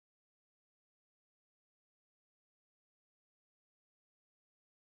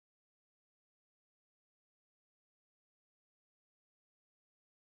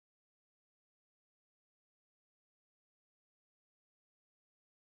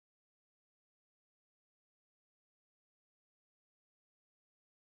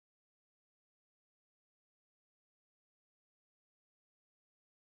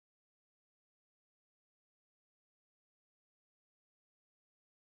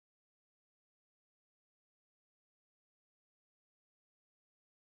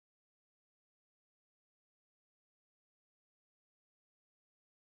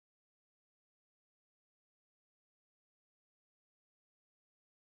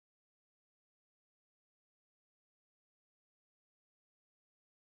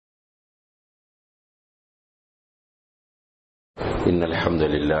إن الحمد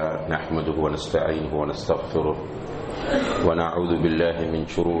لله نحمده ونستعينه ونستغفره ونعوذ بالله من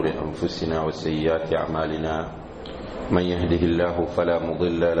شرور أنفسنا وسيئات أعمالنا من يهده الله فلا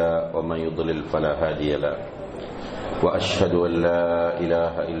مضل له ومن يضلل فلا هادي له وأشهد أن لا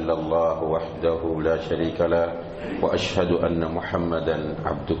إله إلا الله وحده لا شريك له وأشهد أن محمدا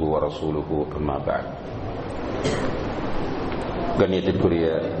عبده ورسوله أما بعد. கண்ணியத்திற்குரிய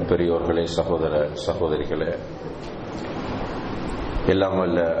பெரியோர்களே, சகோதர சகோதரிகளே, எல்லாம்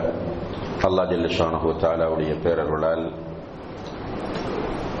வல்ல அல்லாஹ் ஜல்ல ஷானஹு வ தஆலாவுடைய பேரருளால்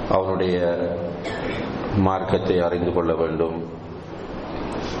அவனுடைய மார்க்கத்தை அறிந்து கொள்ள வேண்டும்,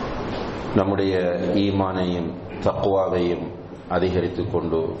 நம்முடைய ஈமானையும் தக்வாவையும் அதிகரித்துக்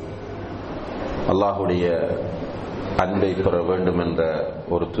கொண்டு அல்லாஹுடைய அன்பை பெற வேண்டும் என்ற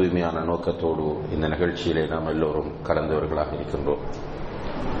ஒரு தூய்மையான நோக்கத்தோடு இந்த நிகழ்ச்சியிலே நாம் எல்லோரும் கலந்தவர்களாக இருக்கின்றோம்.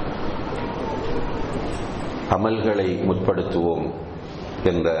 அமல்களை முற்படுத்துவோம்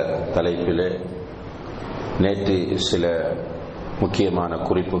என்ற தலைப்பிலே நேற்று சில முக்கியமான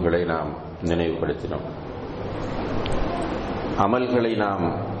குறிப்புகளை நாம் நினைவுபடுத்தினோம். அமல்களை நாம்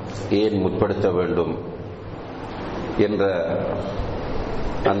ஏன் முற்படுத்த வேண்டும் என்ற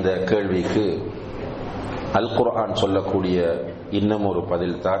அந்த கேள்விக்கு அல் குர்ஆன் சொல்லக்கூடிய இன்னும் ஒரு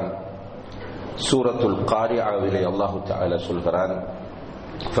பதில்தான் சூரத்துல் காரிஆவிலே அல்லாஹு தஆலா சொல்கிறான்,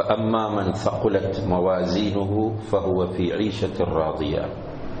 فَأَمَّا مَنْ ثَقُلَتْ مَوَازِينُهُ فَهُوَ فِي عِيشَةٍ رَاضِيَةٍ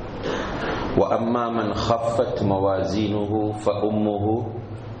وَأَمَّا مَنْ خَفَّتْ مَوَازِينُهُ فَأُمُّهُ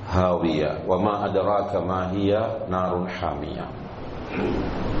هَاوِيَةٌ وَمَا أَدْرَاكَ مَا هِيَ نَارٌ حَامِيَةٌ.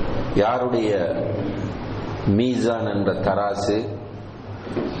 யாருடைய மீசான் என்ற தராசு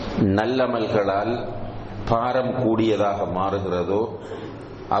நல்லமல்களால் பாரம் கூடியதாக மாறுகிறதோ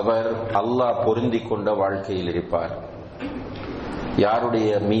அவர் அல்லாஹ் பொருந்திக் கொண்ட வாழ்க்கையில் இருப்பார். யாருடைய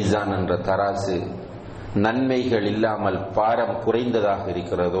மீசான் என்ற தராசு நன்மைகள் இல்லாமல் பாரம் குறைந்ததாக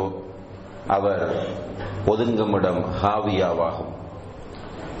இருக்கிறதோ அவர் ஒதுங்குமிடம் ஹாவியாவாகும்.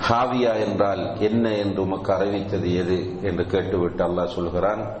 ஹாவியா என்றால் என்ன என்று உமக்கு அறிவித்தது எது என்று கேட்டுவிட்டு அல்லாஹ்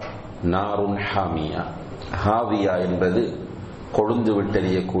சொல்கிறான், நாருன் ஹாமியா. ஹாவியா என்பது கொழுந்து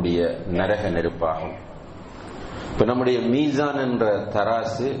விட்டெறியக்கூடிய நரக நெருப்பாகும். இப்ப நம்முடைய மீசான் என்ற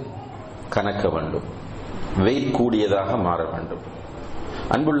தராசு கணக்க வேண்டும், வெயிட் கூடியதாக மாற வேண்டும்.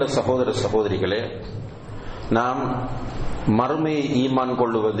 அன்புள்ள சகோதர சகோதரிகளே, நாம் மறுமையை ஈமான்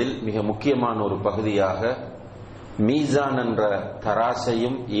கொள்ளுவதில் மிக முக்கியமான ஒரு பகுதியாக மீசான் என்ற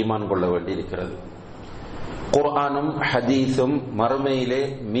தராசையும் ஈமான் கொள்ள வேண்டியிருக்கிறது. குர்ஆனும் ஹதீஸும் மறுமையிலே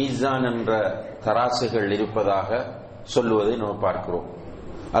மீசான் என்ற தராசுகள் இருப்பதாக சொல்லுவதை நாம் பார்க்கிறோம்.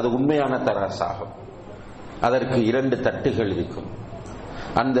 அது உண்மையான தராசாகும். அதற்கு 2 தட்டுகள் இருக்கும்.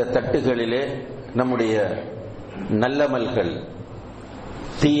 அந்த தட்டுகளிலே நம்முடைய நல்லமல்கள்,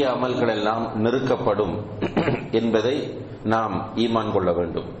 தீய அமல்கள் எல்லாம் நெருக்கப்படும் என்பதை நாம் ஈமான் கொள்ள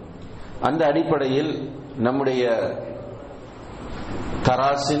வேண்டும். அந்த அடிப்படையில் நம்முடைய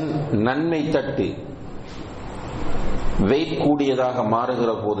தராசின் நன்மை தட்டு வெயிட் கூடியதாக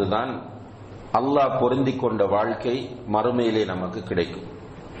மாறுகிற போதுதான் அல்லாஹ் பொருந்திக் கொண்ட வாழ்க்கை மறுமையிலே நமக்கு கிடைக்கும்.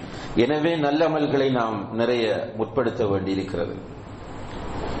 எனவே நல்லமல்களை நாம் நிறைய முற்படுத்த வேண்டியிருக்கிறது.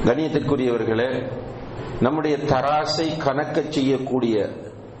 கண்ணியத்திற்குரியவர்களே, நம்முடைய தராசை கணக்க செய்யக்கூடிய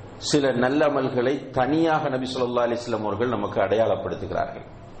சில நல்லமல்களை தனியாக நபி ஸல்லல்லாஹு அலைஹி வஸல்லம் அவர்கள் நமக்கு அடையாளப்படுத்துகிறார்கள்.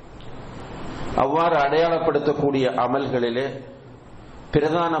 அவ்வாறு அடையாளப்படுத்தக்கூடிய அமல்களிலே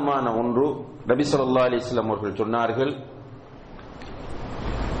பிரதானமான ஒன்று நபி ஸல்லல்லாஹு அலைஹி வஸல்லம் அவர்கள் சொன்னார்கள்,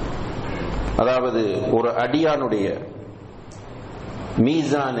 அதாவது ஒரு அடியானுடைய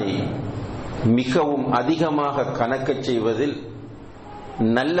மீசானை மிகவும் அதிகமாக கணக்க செய்வதில்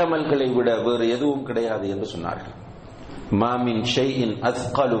நல்லமல்களை விட வேறு எதுவும் கிடையாது என்று சொன்னார்கள். மா மின் ஷைஇன்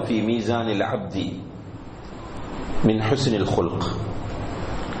அஸ்கலு ஃபீ மீசானில் அப்தி மின் ஹுஸ்னில் குல்க்.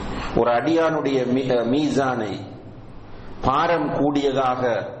 ஒரு அடியானுடைய மீசானை பாரம் கூடியதாக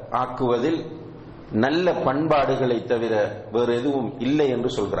ஆக்குவதில் நல்ல பண்பாடுகளை தவிர வேறு எதுவும் இல்லை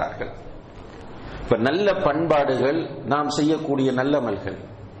என்று சொல்கிறார்கள். இப்ப நல்ல பண்பாடுகள் நாம் செய்யக்கூடிய நல்லமல்கள்.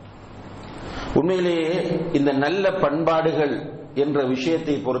 உண்மையிலேயே இந்த நல்ல பண்பாடுகள் என்ற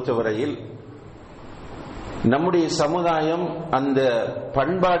விஷயத்தை பொறுத்தவரையில் நம்முடைய சமுதாயம் அந்த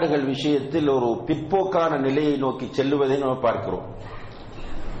பண்பாடுகள் விஷயத்தில் ஒரு பிற்போக்கான நிலையை நோக்கி செல்லுவதை நாம் பார்க்கிறோம்.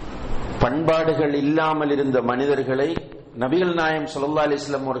 பண்பாடுகள் இல்லாமல் இருந்த மனிதர்களை நபிகள் நாயகம் ஸல்லல்லாஹு அலைஹி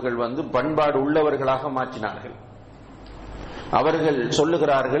வஸல்லம் அவர்கள் பண்பாடு உள்ளவர்களாக மாற்றினார்கள். அவர்கள்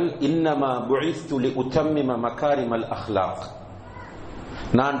சொல்லுகிறார்கள், இன்னமா புஇஸ்து லிஉத்தம்மிம மகாரிமல் அஹ்லாக்.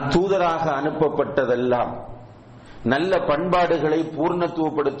 நான் தூதராக அனுப்பப்பட்டதெல்லாம் நல்ல பண்பாடுகளை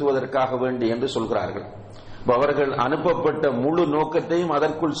பூர்ணத்துவப்படுத்துவதற்காக வேண்டி என்று சொல்கிறார்கள். அவர்கள் அனுப்பப்பட்ட முழு நோக்கத்தையும்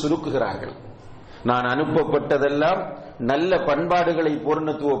அதற்குள் சுருக்குகிறார்கள். நான் அனுப்பப்பட்டதெல்லாம் நல்ல பண்பாடுகளை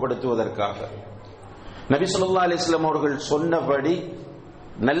பூரணத்துவப்படுத்துவதற்காக. நபி ஸல்லல்லாஹு அலைஹி வஸல்லம் அவர்கள் சொன்னபடி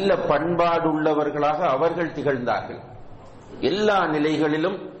நல்ல பண்பாடுள்ளவர்களாக அவர்கள் திகழ்ந்தார்கள். எல்லா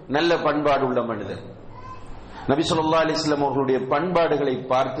நிலைகளிலும் நல்ல பண்பாடுள்ள மனிதர். நபி ஸல்லல்லாஹு அலைஹி வஸல்லம் அவர்களுடைய பண்பாடுகளை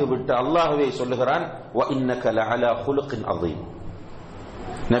பார்த்துவிட்டு அல்லாஹ்வே சொல்லுகிறான், வ இன்னக லஅலா குலுகின் அதீம்.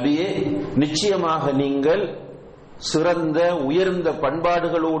 நபியே, நிச்சயமாக நீங்கள் சிறந்த உயர்ந்த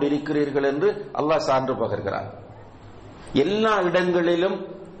பண்பாடுகளோடு இருக்கிறீர்கள் என்று அல்லாஹ் சான்று பகர்கிறார். எல்லா இடங்களிலும்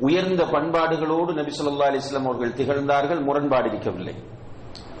உயர்ந்த பண்பாடுகளோடு நபி ஸல்லல்லாஹு அலைஹி வஸல்லம் அவர்கள் திகழ்ந்தார்கள், முரண்பாடு இருக்கவில்லை.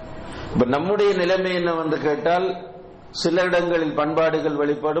 இப்ப நம்முடைய நிலைமை என்னவென்று கேட்டால், சில இடங்களில் பண்பாடுகள்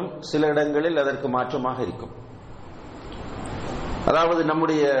வெளிப்படும், சில இடங்களில் அதற்கு மாற்றமாக இருக்கும். அதாவது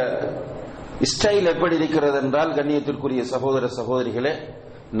நம்முடைய ஸ்டைல் எப்படி இருக்கிறது என்றால், கண்ணியத்திற்குரிய சகோதர சகோதரிகளே,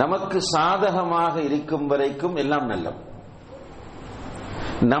 நமக்கு சாதகமாக இருக்கும் வரைக்கும் எல்லாம் நல்லம்.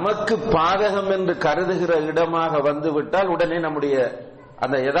 நமக்கு பாதகம் என்று கருதுகிற இடமாக வந்துவிட்டால் உடனே நம்முடைய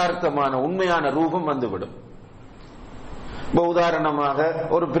அந்த யதார்த்தமான உண்மையான ரூபம் வந்துவிடும். இப்போ உதாரணமாக,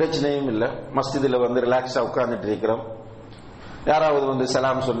 ஒரு பிரச்சனையும் இல்லை, மஸ்ஜிதில் வந்து ரிலாக்ஸா உட்கார்ந்துட்டு இருக்கிறோம், யாராவது வந்து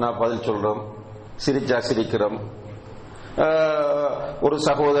சலாம் சொன்னா பதில் சொல்றோம், சிரிச்சா சிரிக்கிறோம், ஒரு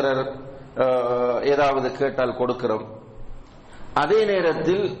சகோதரர் ஏதாவது கேட்டால் கொடுக்கிறோம். அதே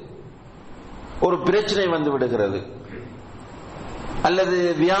நேரத்தில் ஒரு பிரச்சனை வந்து விடுகிறது, அல்லது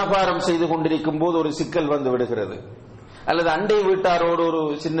வியாபாரம் செய்து கொண்டிருக்கும் போது ஒரு சிக்கல் வந்து விடுகிறது, அல்லது அண்டை வீட்டாரோடு ஒரு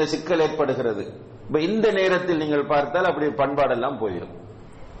சின்ன சிக்கல் ஏற்படுகிறது. இந்த நேரத்தில் நீங்கள் பார்த்தால் அப்படியே பண்பாடெல்லாம் போயிடும்.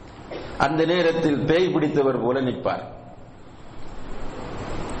 அந்த நேரத்தில் பேய் பிடித்தவர் போல நிற்பார்.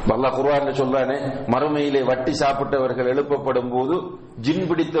 அல்லாஹ் குர்ஆன்ல சொல்றானே, மறுமையிலே வட்டி சாப்பிட்டவர்கள் எழுப்பப்படும் போது ஜின்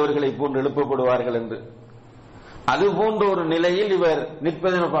பிடித்தவர்களை போன்று எழுப்பப்படுவார்கள் என்று. அது போன்ற ஒரு நிலையில் இவர்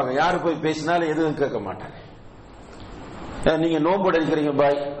நிற்பதை பார்க்க, யாரு போய் பேசினாலும் எதுவும் கேட்க மாட்டாங்க. நீங்க நோன்பு அடிக்கிறீங்க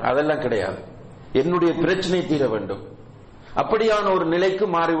பாய், அதெல்லாம் கிடையாது, என்னுடைய பிரச்சனை தீர வேண்டும், அப்படியான ஒரு நிலைக்கு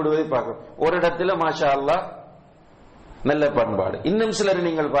மாறிவிடுவதை பார்க்கணும். ஒரு இடத்துல மாஷா அல்லாஹ் நல்ல பண்பாடு. இன்னும் சிலர்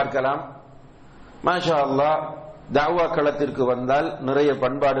நீங்கள் பார்க்கலாம், மாஷா அல்லாஹ் தாவா களத்திற்கு வந்தால் நிறைய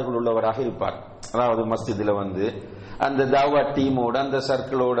பண்பாடுகள் உள்ளவராக இருப்பார். அதாவது மஸ்ஜிதில் வந்து அந்த தாவா டீமோட அந்த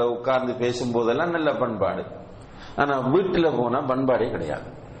சர்க்கிளோட உட்கார்ந்து பேசும்போதெல்லாம் நல்ல பண்பாடு. ஆனா வீட்டில் போனா பண்பாடே கிடையாது.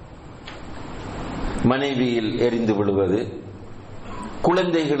 மனைவியில் எரிந்து விழுவது,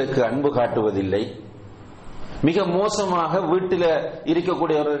 குழந்தைகளுக்கு அன்பு காட்டுவதில்லை, மிக மோசமாக வீட்டில்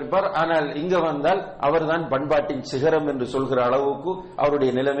இருக்கக்கூடியவர் இருப்பார். ஆனால் இங்க வந்தால் அவர்தான் பண்பாட்டின் சிகரம் என்று சொல்கிற அளவுக்கு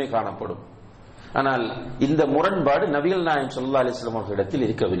அவருடைய நிலைமை காணப்படும். ஆனால் இந்த முரண்பாடு நபிகள் நாயகம் ஸல்லல்லாஹு அலைஹி வஸல்லம் அவர்களிடத்தில்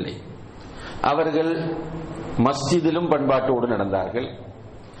இருக்கவில்லை. அவர்கள் மஸ்ஜிதிலும் பண்பாட்டோடு நடந்தார்கள்,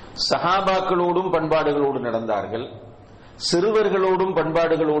 சஹாபாக்களோடும் பண்பாடுகளோடு நடந்தார்கள், சிறுவர்களோடும்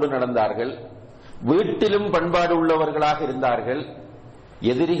பண்பாடுகளோடு நடந்தார்கள், வீட்டிலும் பண்பாடு உள்ளவர்களாக இருந்தார்கள்,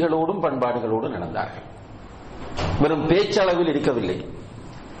 எதிரிகளோடும் பண்பாடுகளோடு நடந்தார்கள். வெறும் பேச்சளவில் இருக்கவில்லை.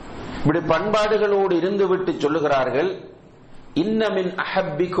 இப்படி பண்பாடுகளோடு இருந்துவிட்டு சொல்லுகிறார்கள், இன்ன மின்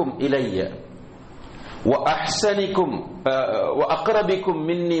அஹப்பிக்கும் இலைய வ அஹ்ஸனிக்கும் வ அக்ரபிக்கும்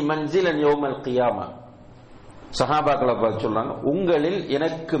மின்னி மன்சிலன் யௌமல் கியாமா. சஹாபாக்களை பார்த்து சொல்றாங்க, உங்களில்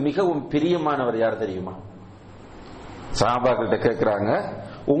எனக்கு மிகவும் பிரியமானவர் யார் தெரியுமா? சஹாபாக்கிட்ட கேட்கிறாங்க,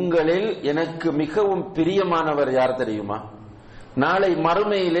 உங்களில் எனக்கு மிகவும் பிரியமானவர் யார் தெரியுமா? நாளை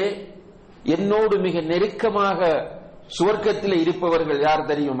மறுமையிலே என்னோடு மிக நெருக்கமாக சுவர்க்கத்தில் இருப்பவர்கள் யார்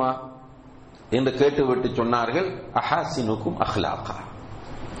தெரியுமா என்று கேட்டுவிட்டு சொன்னார்கள், அஹாசினுக்கும் அஹ்லாகா,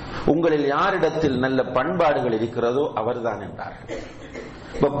 உங்களில் யாரிடத்தில் நல்ல பண்பாடுகள் இருக்கிறதோ அவர்தான் என்றார்கள்.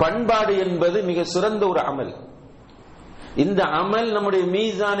 பண்பாடு என்பது மிக சிறந்த ஒரு அமல். இந்த அமல் நம்முடைய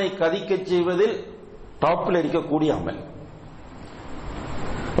மீசானை கதிக்க செய்வதில் டாப்ல இருக்கக்கூடிய அமல்.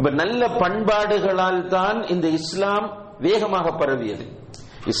 நல்ல பண்பாடுகளால் தான் இந்த இஸ்லாம் வேகமாக பரவியது.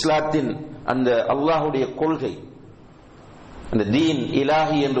 இஸ்லாத்தின் அந்த அல்லாஹுடைய கொள்கை, அந்த தீன்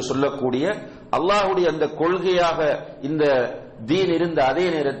இலாஹி என்று சொல்லக்கூடிய அல்லாஹுடைய அந்த கொள்கையாக இந்த தீன் இருந்த அதே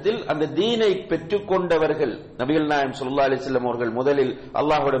நேரத்தில் அந்த தீனை பெற்றுக் கொண்டவர்கள் நபிகள் நாயகம் ஸல்லல்லாஹு அலைஹி வஸல்லம் அவர்கள் முதலில்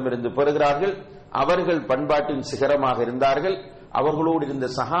அல்லாஹ்விடமிருந்து பெறுகிறார்கள். அவர்கள் பண்பாட்டின் சிகரமாக இருந்தார்கள். அவர்களோடு இருந்த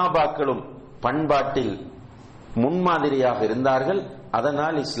சஹாபாக்களும் பண்பாட்டில் முன்மாதிரியாக இருந்தார்கள்.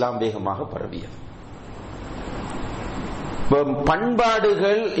 அதனால் இஸ்லாம் வேகமாக பரவியது.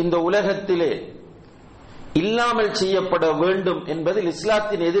 பண்பாடுகள் இந்த உலகத்திலே இல்லாமல் செய்யப்பட வேண்டும் என்பதில்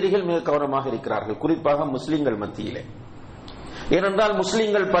இஸ்லாத்தின் எதிரிகள் மிக கவனமாக இருக்கிறார்கள், குறிப்பாக முஸ்லிம்கள் மத்தியிலே. ஏனென்றால்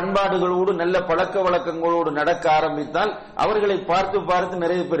முஸ்லிம்கள் பண்பாடுகளோடு நல்ல பழக்க வழக்கங்களோடு நடக்க ஆரம்பித்தால் அவர்களை பார்த்து பார்த்து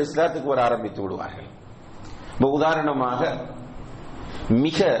நிறைய பேர் இஸ்லாத்துக்கு வர ஆரம்பித்து விடுவார்கள். உதாரணமாக,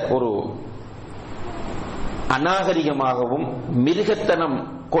 மிக ஒரு அநாகரிகமாகவும் மிருகத்தனம்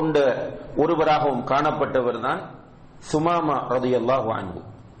கொண்ட ஒருவராகவும் காணப்பட்டவர் தான் சுமாமா ரலியல்லாஹு அன்ஹு.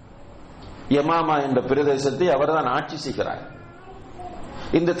 யமாமா என்ற பிரதேசத்தை அவர்தான் ஆட்சி செய்கிறார்.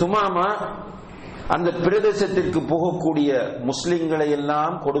 இந்த துமாமா அந்த பிரதேசத்திற்கு போகக்கூடிய முஸ்லிம்களை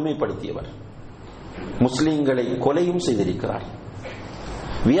எல்லாம் கொடுமைப்படுத்தியவர், முஸ்லிம்களை கொலையும் செய்திருக்கிறார்,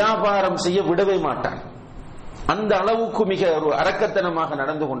 வியாபாரம் செய்ய விடவே மாட்டார். அந்த அளவுக்கு மிக ஒரு அரக்கத்தனமாக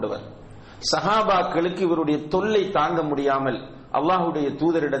நடந்து கொண்டவர். சஹாபாக்களுக்கு இவருடைய தொல்லை தாங்க முடியாமல் அல்லாஹ்வுடைய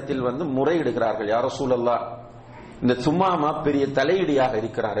தூதரிடத்தில் வந்து முறையிடுகிறார்கள், யா ரசூலல்லாஹ், இந்த துமாமா பெரிய தலையிடியாக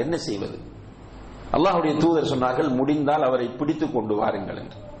இருக்கிறார், என்ன செய்வது? அல்லாஹ்வுடைய தூதர் சொன்னார்கள், முடிந்தால் அவரை பிடித்துக் கொண்டு வாருங்கள்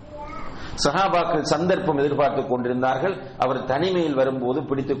என்று. சஹாபாக்கள் சந்தர்ப்பம் எதிர்பார்த்துக் கொண்டிருந்தார்கள். அவர் தனிமையில் வரும்போது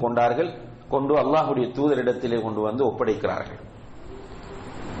பிடித்துக் கொண்டார்கள், கொண்டு அல்லாஹ்வுடைய தூதரிடத்திலே கொண்டு வந்து ஒப்படைக்கிறார்கள்.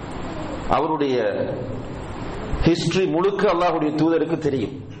 அவருடைய ஹிஸ்டரி முழுக்க அல்லாஹ்வுடைய தூதருக்கு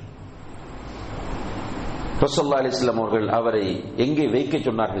தெரியும். ரசூலுல்லாஹி அலைஹி வஸல்லம் அவர்கள் அவரை எங்கே வைக்க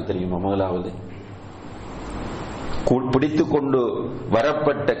சொன்னார்கள் தெரியுமா? முதலாவது பிடித்துக் கொண்டு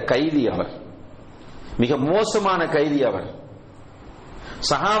வரப்பட்ட கைதி அவர், மிக மோசமான கைதி அவர்,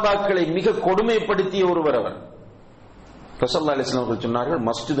 சஹாபாக்களை மிக கொடுமைப்படுத்திய ஒருவர் அவர். ரசூலுல்லாஹி அலைஹி வஸல்லம் அவர்கள் சொன்னார்கள்,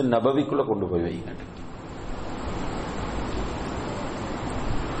 மஸ்ஜித் நபவிக்குள்ள கொண்டு போய் வைங்க.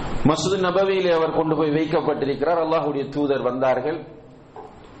 மஸ்ஜித் நபவியிலே அவர் கொண்டு போய் வைக்கப்பட்டிருக்கிறார். அல்லாஹ்வுடைய தூதர் வந்தார்கள்.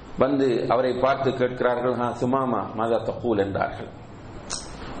 வந்து அவரை பார்த்து கேட்கிறார்கள், சுமாமா மாதா தக்கூல் என்றார்கள்.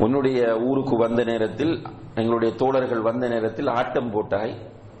 உன்னுடைய ஊருக்கு வந்த நேரத்தில், எங்களுடைய தோழர்கள் வந்த நேரத்தில் ஆட்டம் போட்டாய்,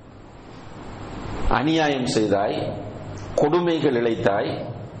 அநியாயம் செய்தாய், கொடுமைகள் இழைத்தாய்,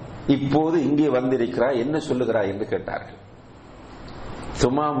 இப்போது இங்கே வந்திருக்கிறாய், என்ன சொல்லுகிறாய் என்று கேட்டார்கள்.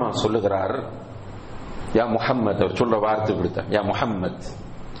 சுமாமா சொல்லுகிறார், யா முஹம்மத், அவர் சொல்ற வார்த்தை கொடுத்தார், யா முஹம்மத்,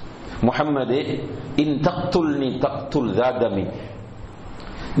 முஹம்மதே, இன் தக்துல்னி தக்துல் ஜாதமி,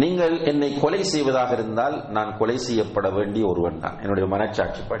 நீங்கள் என்னை கொலை செய்வதாக இருந்தால் நான் கொலை செய்யப்பட வேண்டிய ஒருவன் தான், என்னுடைய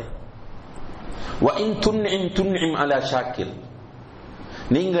மனச்சாட்சிப்படி.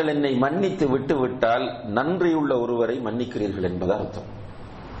 நீங்கள் என்னை மன்னித்து விட்டு விட்டால் நன்றியுள்ள ஒருவரை மன்னிக்கிறீர்கள் என்பது அர்த்தம்.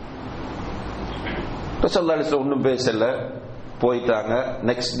 ரசூலுல்லாஹி அலைஹி வஸல்லம் ஒன்னும் பேசல, போயிட்டாங்க.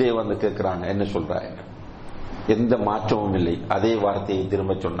 நெக்ஸ்ட் டே வந்து கேட்கிறாங்க, என்ன சொல்றாங்க? எந்த மாற்றமும் இல்லை, அதே வார்த்தையை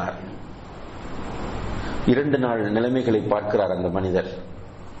திரும்ப சொன்னார். 2 நாள் நிலைமைகளை பார்க்கிறார் அந்த மனிதர்.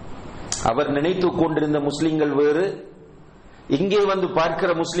 அவர் நினைத்துக் கொண்டிருந்த முஸ்லிம்கள் வேறு, இங்கே வந்து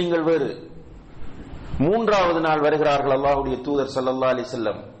பார்க்கிற முஸ்லிம்கள் வேறு. 3வது நாள் வருகிறார்கள். அல்லாஹ்வுடைய தூதர் ஸல்லல்லாஹு அலைஹி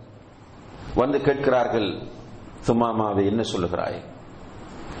வஸல்லம் வந்து கேட்கிறார்கள், சுமாமாவே என்ன சொல்லுகிறாய்?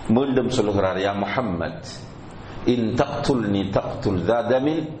 மீண்டும் சொல்லுகிறார், யா முஹம்மத், இன் தக்துல்னி தக்துல்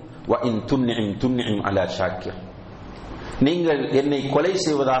ஜாதமின் வ இன் துன்இம் துன்இம் அலா ஷாக்கிர், நீங்கள் என்னை கொலை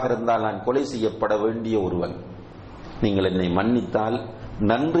செய்வதாக இருந்தால் நான் கொலை செய்யப்பட வேண்டிய ஒருவன், நீங்கள் என்னை மன்னித்தால்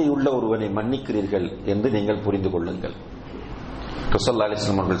நன்றியுள்ள ஒருவனை மன்னிக்கிறீர்கள் என்று நீங்கள் புரிந்து கொள்ளுங்கள். ரசூலுல்லாஹி அலைஹி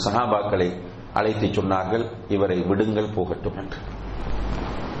வஸல்லம் அவர்கள் சஹாபாக்களை அழைத்து சொன்னார்கள், இவரை விடுங்கள், போகட்டும் என்று.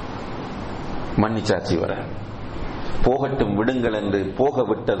 மன்னிச்சாச்சு, வர போகட்டும், விடுங்கள் என்று போக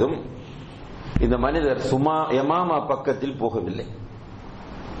விட்டதும் இந்த மனிதர் யமாமா பக்கத்தில் போகவில்லை.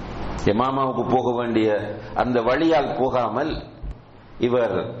 யமாமாவுக்கு போக வேண்டிய அந்த வழியால் போகாமல்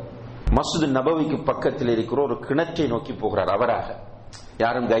இவர் மஸ்ஜித் நபவிக்கு பக்கத்தில் இருக்கிற ஒரு கிணற்றை நோக்கி போகிறார். அவராக,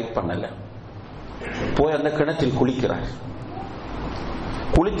 யாரும் கைட் பண்ணல. போய் அந்த கிணற்றில் குளிக்கிறார்.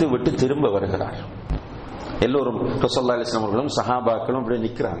 குளித்து விட்டு திரும்ப வருகிறார். எல்லோரும் ரசூலுல்லாஹி அலைஹி வஸல்லம் அவர்களும் சஹாபாக்களும் அப்படியே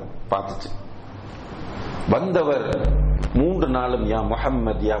நிற்கிறாங்க பார்த்துட்டு. வந்தவர் 3 நாளும் யா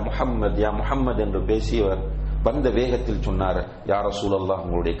முஹம்மத் யா முஹம்மத் யா முஹம்மத் என்று பேசியவர் வந்த வேகத்தில் சொன்னார், யா ரசூலல்லாஹ்,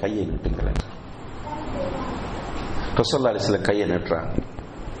 உங்களுடைய கையை நீட்டுங்கள் என்று. ரசூலுல்லாஹி அலைஹி வஸல்லம் கையை நீட்டுறாங்க.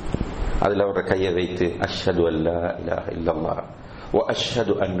 அதில் அவருடைய கையை வைத்து அஷ்ஹது அல்லா இலாஹ இல்லல்லாஹ் வ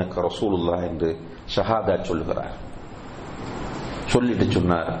அஷ்ஹது அன்னக ரசூலுல்லாஹ் என்று ஷஹாதா சொல்லுகிறார். சொல்லிட்டு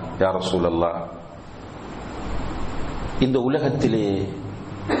சொன்னார், யா ரசூலல்லாஹ், இந்த உலகத்திலே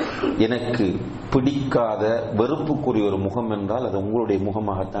எனக்கு பிடிக்காத வெறுப்புக்குரிய ஒரு முகம் என்றால் அது உங்களுடைய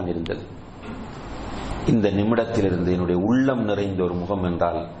முகமாகத்தான் இருந்தது. இந்த நிமிடத்திலிருந்து என்னுடைய உள்ளம் நிறைந்த ஒரு முகம்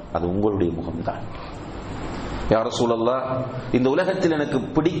என்றால் அது உங்களுடைய முகம்தான். யா ரசூலல்லாஹ், இந்த உலகத்தில் எனக்கு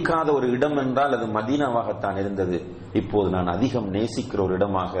பிடிக்காத ஒரு இடம் என்றால் அது மதீனாவாகத்தான் இருந்தது. இப்போது நான் அதிகம் நேசிக்கிற ஒரு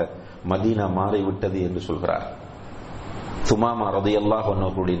இடமாக மதீனா மாறிவிட்டது என்று சொல்கிறார். சுமாமா ரலியல்லாஹு அன்ஹு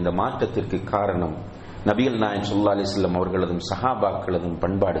அவர்களுடைய இந்த மாற்றத்திற்கு காரணம் நபிகள் நாயகம் ஸல்லல்லாஹு அலைஹி வஸல்லம் அவர்களதும் சஹாபாக்களதும்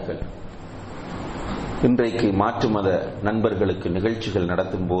பண்பாடுகள். இன்றைக்கு மாற்று மத நண்பர்களுக்கு நிகழ்ச்சிகள்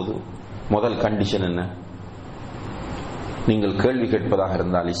நடத்தும் போது முதல் கண்டிஷன் என்ன? நீங்கள் கேள்வி கேட்பதாக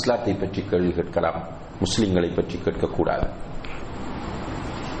இருந்தால் இஸ்லாத்தை பற்றி கேள்வி கேட்கலாம், முஸ்லிம்களை பற்றி கேட்கக்கூடாது.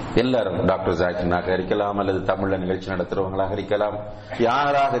 எல்லாரும் டாக்டர் ஜாக்கினாக இருக்கலாம், அல்லது தமிழ்ல நிகழ்ச்சி நடத்துறவங்களாக இருக்கலாம்,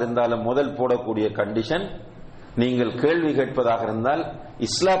 யாராக இருந்தாலும் முதல் போடக்கூடிய கண்டிஷன், நீங்கள் கேள்வி கேட்பதாக இருந்தால்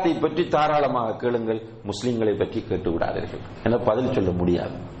இஸ்லாத்தை பற்றி தாராளமாக கேளுங்கள், முஸ்லிம்களை பற்றி கேட்டு விடாதீர்கள் என பதில் சொல்ல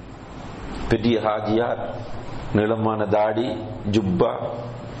முடியாது. பெரிய ஹாஜியார், நீளமான தாடி, ஜுப்பா.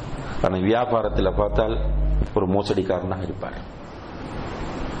 ஆனால் வியாபாரத்தில் பார்த்தால் ஒரு மோசடிக்காரனாக இருப்பார்.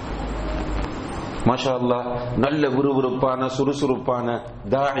 மாஷா அல்லாஹ், நல்ல விறுவிறுப்பான சுறுசுறுப்பான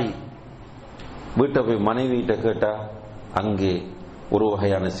தாடி. வீட்டை போய் மனைவி கிட்ட கேட்டா அங்கே ஒரு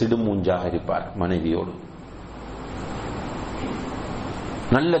வகையான சிடுமூஞ்சாக இருப்பார் மனைவியோடு.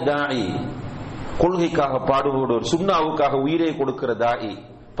 நல்ல தாயி, கொள்கைக்காக பாடுபடுவோர், சுன்னாவுக்காக உயிரை கொடுக்கிற தாயி.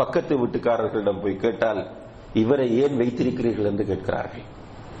 பக்கத்து வீட்டுக்காரர்களிடம் போய் கேட்டால் இவரை ஏன் வைத்திருக்கிறீர்கள் என்று கேட்கிறார்கள்.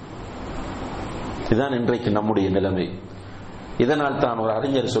 இதுதான் இன்றைக்கு நம்முடைய நிலைமை. இதனால் தான் ஒரு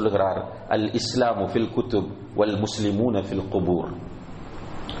அறிஞர் சொல்லுகிறார், அல் இஸ்லாமு ஃபில் குத்துப் வல் முஸ்லிமூன ஃபில் குபூர்.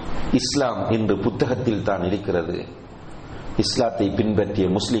 இஸ்லாம் இன்று புத்தகத்தில் தான் இருக்கிறது, இஸ்லாத்தை பின்பற்றிய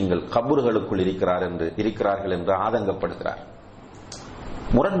முஸ்லிம்கள் கபூர்களுக்குள் இருக்கிறார்கள் என்று ஆதங்கப்படுகிறார்.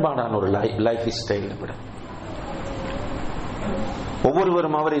 முரண்பாடான ஒரு லைஃப் ஸ்டைல்.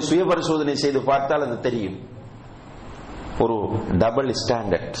 ஒவ்வொருவரும் அவரை சுய பரிசோதனை செய்து பார்த்தால் அது தெரியும். ஒரு டபுள்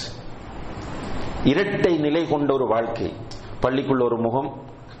ஸ்டாண்டர்ட், இரட்டை நிலை கொண்ட ஒரு வாழ்க்கை. பள்ளிக்குள்ள ஒரு முகம்,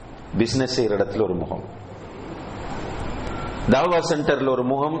 பிசினஸ் செய்கிற இடத்துல ஒரு முகம், தாவா சென்டர்ல ஒரு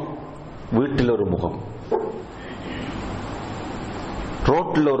முகம், வீட்டில் ஒரு முகம்,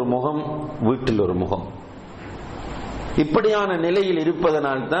 ரோட்டில் ஒரு முகம், வீட்டில் ஒரு முகம். இப்படியான நிலையில்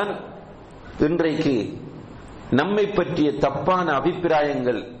இருப்பதனால்தான் இன்றைக்கு நம்மை பற்றிய தப்பான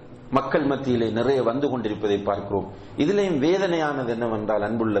அபிப்பிராயங்கள் மக்கள் மத்தியிலே நிறைய வந்து கொண்டிருப்பதை பார்க்கிறோம். இதிலேயும் வேதனையானது என்னவென்றால்,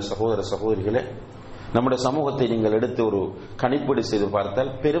 அன்புள்ள சகோதர சகோதரிகளே, நம்முடைய சமூகத்தை நீங்கள் எடுத்து ஒரு கணிப்பீடு செய்து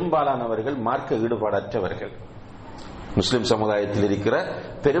பார்த்தால் பெரும்பாலானவர்கள் மார்க்க ஈடுபாடற்றவர்கள். முஸ்லிம் சமுதாயத்தில் இருக்கிற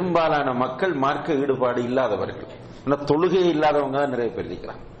பெரும்பாலான மக்கள் மார்க்க ஈடுபாடு இல்லாதவர்கள். தொழுகை இல்லாதவங்க தான் நிறைய பேர்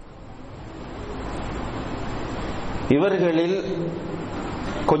இருக்கிறாங்க. இவர்களில்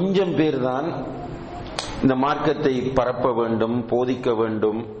கொஞ்சம் பேர் தான் இந்த மார்க்கத்தை பரப்ப வேண்டும், போதிக்க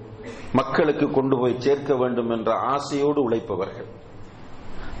வேண்டும், மக்களுக்கு கொண்டு போய் சேர்க்க வேண்டும் என்ற ஆசையோடு உழைப்பவர்கள்.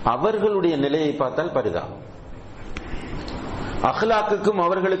 அவர்களுடைய நிலையை பார்த்தால் பரிதாபம். அஹ்லாக்குக்கும்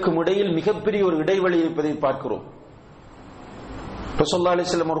அவர்களுக்கும் இடையில் மிகப்பெரிய ஒரு இடைவெளி இருப்பதை பார்க்கிறோம். ரசூலுல்லாஹி அலைஹி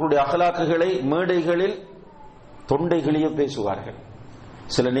வஸல்லம் அவர்களுடைய அஹ்லாக்குகளை மேடைகளில் தொண்டைகளையே பேசுவார்கள்.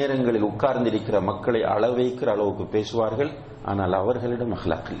 சில நேரங்களில் உட்கார்ந்திருக்கிற மக்களை அளவைக்கிற அளவுக்கு பேசுவார்கள். ஆனால் அவர்களிடம்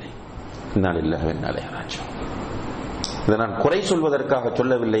அஹ்லாக் இல்லை. இதை நான் குறை சொல்வதற்காக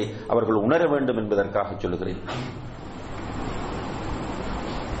சொல்லவில்லை, அவர்கள் உணர வேண்டும் என்பதற்காக சொல்லுகிறேன்.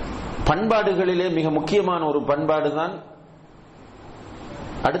 பண்பாடுகளிலே மிக முக்கியமான ஒரு பண்பாடுதான்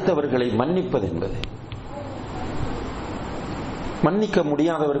அடுத்தவர்களை மன்னிப்பது என்பது. மன்னிக்க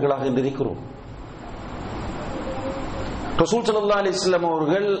முடியாதவர்களாக இருக்கிறோம். ரசூல் ஸல்லல்லாஹு அலைஹி வஸல்லம்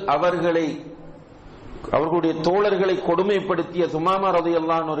அவர்கள் அவர்களுடைய தோழர்களை கொடுமைப்படுத்திய சுமாமா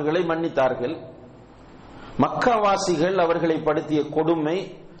ரலியல்லாஹு அன்ஹு அவர்களை மன்னித்தார்கள். மக்காவாசிகள் அவர்களை படுத்திய கொடுமை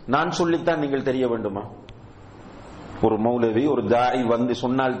நான் சொல்லித்தான் நீங்கள் தெரிய வேண்டுமா? ஒரு மௌலவி, ஒரு தாய் வந்து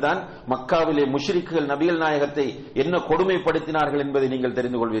சொன்னால்தான் மக்காவிலே முஷ்ரிக்குகள் நபிகள் நாயகத்தை என்ன கொடுமைப்படுத்தினார்கள் என்பதை நீங்கள்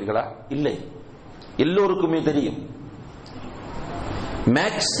தெரிந்து கொள்வீர்களா? இல்லை, எல்லோருக்குமே தெரியும்.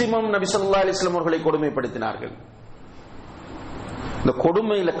 மேக்சிமம் நபி ஸல்லல்லாஹு அலைஹி வஸல்லம் அவர்களை கொடுமைப்படுத்தினார்கள். இந்த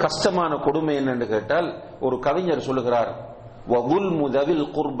கொடுமையில கஷ்டமான கொடுமை என்னன்னு கேட்டால், ஒரு கவிஞர் சொல்லுகிறார், வகுல்மு தவில்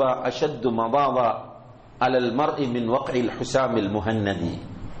குர்பா அஷத்து மபாவா அலல் மர்இ மின் வக்இல் ஹுசாமில் முஹன்னதி.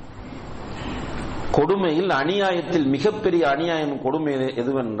 கொடுமையில், அநியாயத்தில் மிகப்பெரிய அநியாயம் கொடுமை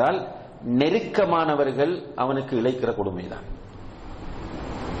எதுவென்றால் நெருக்கமானவர்கள் அவனுக்கு இழைக்கிற கொடுமைதான்.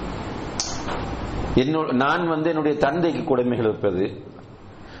 நான் என்னுடைய தந்தைக்கு கொடுமைகள் வைப்பது,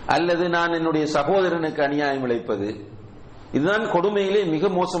 அல்லது நான் என்னுடைய சகோதரனுக்கு அநியாயம் இழைப்பது, இதுதான் கொடுமையிலே மிக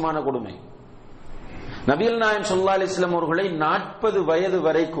மோசமான கொடுமை. நபிகள் நாயகம் ஸல்லல்லாஹு அலைஹி வஸல்லம் அவர்களை 40 வயது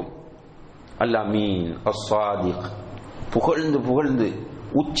வரைக்கும் அல்-அமீன் அஸ்-சாதிக் புகழ்ந்து புகழ்ந்து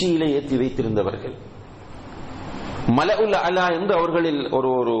உச்சியிலே ஏற்றி வைத்திருந்தவர்கள். மலஉல் அலா என்று அவர்களில்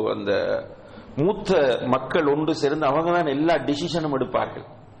ஒரு அந்த மூத்த மக்கள் ஒன்று சேர்ந்து அவங்க தான் எல்லா டிசிஷனும் எடுப்பார்கள்.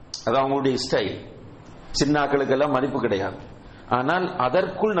 அது அவங்களுடைய ஸ்டைல். சின்னாக்களுக்கெல்லாம் மதிப்பு கிடையாது. ஆனால்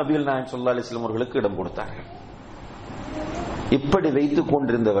அதற்குள் நபிகள் நாயகம் ஸல்லல்லாஹு அலைஹி வஸல்லம் அவர்களுக்கு இடம் கொடுத்தார்கள். இப்படி வைத்துக்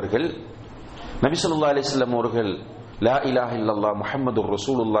கொண்டிருந்தவர்கள் நபி ஸல்லல்லாஹு அலைஹி வஸல்லம் அவர்கள் லா இலாஹ இல்லல்லாஹ் முஹம்மதுர்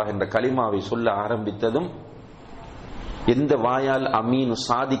ரசூலுல்லாஹ் என்ற கலிமாவை சொல்ல ஆரம்பித்ததும் எந்த வாயால் அமீன்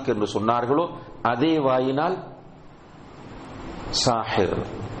சாதிக் என்று சொன்னார்களோ அதே வாயினால் சாஹிர்,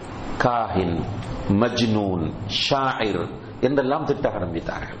 காஹின், மஜ்னூன், ஷாயிர் என்றெல்லாம் திட்ட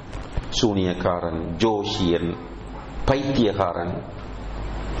ஆரம்பித்தார்கள். சூனியக்காரன், ஜோஷியன், பைத்தியகாரன்,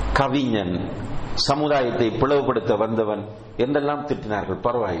 கவிஞன், சமுதாயத்தை பிளவுபடுத்த வந்தவன் என்றெல்லாம் திட்டினார்கள்.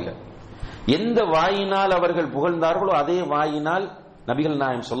 பரவாயில்லை, எந்த வாயினால் அவர்கள் புகழ்ந்தார்களோ அதே வாயினால் நபிகள்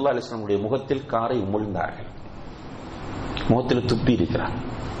நாயகம் ஸல்லல்லாஹு அலைஹி வஸல்லம் உடைய முகத்தில் காரை உமிழ்ந்தார்கள். முகத்தில் துப்பி இருக்கிறார்.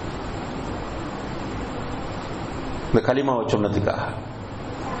 இந்த கலிமாவை சொன்னதுக்காக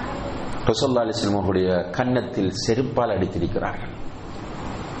ரசூலுல்லாஹி அலைஹி வஸல்லம் அவர்களுடைய கன்னத்தில் செருப்பால் அடித்திருக்கிறார்கள்,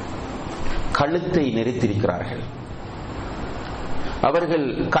 கழுத்தை நெரித்திருக்கிறார்கள். அவர்கள்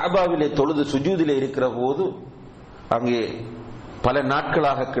கஅபாவிலே தொழுது சுஜூதிலே இருக்கிற போது அங்கே பல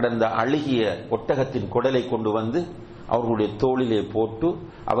நாட்களாக கிடந்த அழுகிய ஒட்டகத்தின் குடலை கொண்டு வந்து அவர்களுடைய தோளிலே போட்டு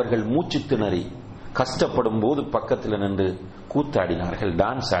அவர்கள் மூச்சு திணறி கஷ்டப்படும் போது பக்கத்தில் நின்று கூத்தாடினார்கள்,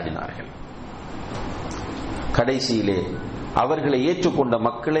 டான்ஸ் ஆடினார்கள். கடைசியிலே அவர்களை ஏற்றுக்கொண்ட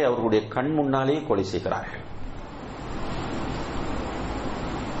மக்களை அவர்களுடைய கண் முன்னாலே கொலை செய்கிறார்கள்.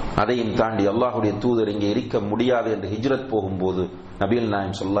 அதையும் தாண்டி அல்லாஹ்வுடைய தூதர் இங்கே இருக்க முடியாது என்று ஹிஜ்ரத் போகும்போது நபிகள்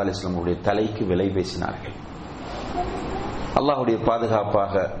நாயகம் ஸல்லல்லாஹு அலைஹி வஸல்லம் அவருடைய தலைக்கு விலை பேசினார்கள். அல்லாஹ்வுடைய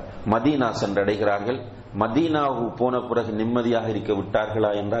பாதுகாப்பாக மதீனா சென்றடைகிறார்கள். மதீனாவுக்கு போன பிறகு நிம்மதியாக இருக்க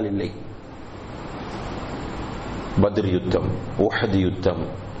விட்டார்களா என்றால் இல்லை. பத்ர் யுத்தம், உஹத் யுத்தம்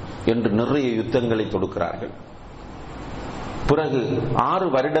என்று நிறைய யுத்தங்களை தொடுக்கிறார்கள். பிறகு 6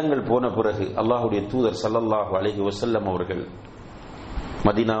 வருடங்கள் போன பிறகு அல்லாஹ்வுடைய தூதர் ஸல்லல்லாஹு அலைஹி வஸல்லம் அவர்கள்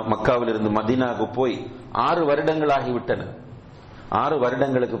மக்காவிலிருந்து மதீனாவுக்கு போய் 6 வருடங்கள் ஆகிவிட்டன. 6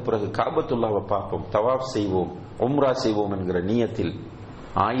 வருடங்களுக்கு பிறகு காபத்துல்லாவை பார்ப்போம், தவாப் செய்வோம், உம்ரா செய்வோம் என்கிற நியத்தில்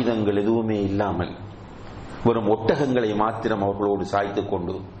ஆயுதங்கள் எதுவுமே இல்லாமல் வெறும் ஒட்டகங்களை மாத்திரம் அவர்களோடு சாய்த்துக்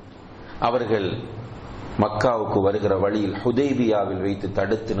கொண்டு அவர்கள் மக்காவுக்கு வருகிற வழியில் ஹுதைபியாவில் வைத்து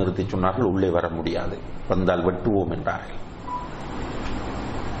தடுத்து நிறுத்தி சொன்னார்கள், உள்ளே வர முடியாது, வந்தால் வெட்டுவோம் என்றார்கள்.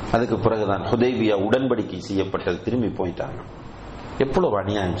 அதுக்கு பிறகுதான் ஹுதைபியா உடன்படிக்கை செய்யப்பட்டது, திரும்பி போயிட்டாங்க. எவ்வளவு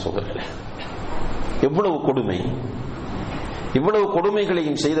அநியாயம் சோதர்களே, எவ்வளவு கொடுமை! இவ்வளவு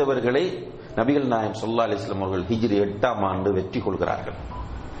கொடுமைகளையும் செய்தவர்களை நபிகள் நாயகம் ஸல்லல்லாஹு அலைஹி வஸல்லம் அவர்கள் ஹிஜ்ரி 8ஆம் ஆண்டு வெற்றி கொள்கிறார்கள்.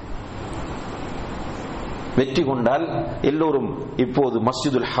 வெற்றி கொண்டால் எல்லோரும் இப்போது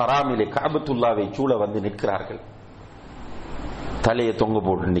மஸ்ஜிதுல் ஹராமிலே கஅபத்துல்லாவை சூழ வந்து நிற்கிறார்கள். தலையை தொங்க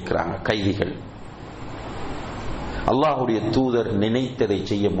போட்டு நிற்கிறாங்க கைதிகள். அல்லாஹ்வுடைய தூதர் நினைத்ததை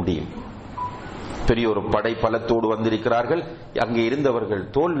செய்ய முடியும். பெரிய ஒரு படை பலத்தோடு வந்திருக்கிறார்கள். அங்கே இருந்தவர்கள்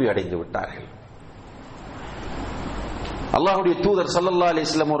தோல்வி அடைந்து விட்டார்கள். அல்லாஹ்வுடைய தூதர் ஸல்லல்லாஹு அலைஹி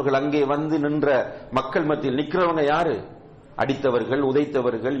வஸல்லம் அவர்கள் அங்கே வந்து நின்ற மக்கள் மத்தியில் நிற்கிறவங்க யாரு? அடித்தவர்கள்,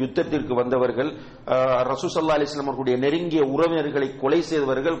 உதைத்தவர்கள், யுத்தத்திற்கு வந்தவர்கள், ரசூல் ஸல்லல்லாஹு அலைஹி வஸல்லம் அவர்களுடைய நெருங்கிய உறவினர்களை கொலை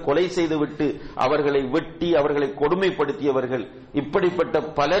செய்தவர்கள், கொலை செய்துவிட்டு அவர்களை வெட்டி அவர்களை கொடுமைப்படுத்தியவர்கள், இப்படிப்பட்ட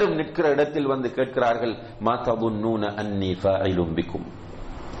பலரும் நிற்கிற இடத்தில் வந்து கேட்கிறார்கள், மா ததுன்னூன அன்னி ஃபாயிலும் பிக்கும்,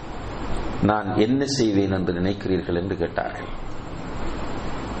 நான் என்ன செய்வேன் என்று நினைக்கிறீர்கள் என்று கேட்டார்கள்.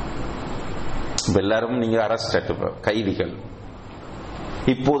 எல்லாரும் நீங்க அரஸ்ட் கைதிகள்,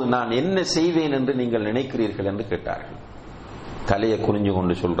 இப்போது நான் என்ன செய்வேன் என்று நீங்கள் நினைக்கிறீர்கள் என்று கேட்டார்கள். தலையை குனிஞ்சு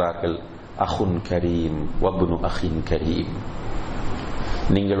கொண்டு சொல்றார்கள், அஹுன் கரீம் வப்னு அஹின் கரீம்,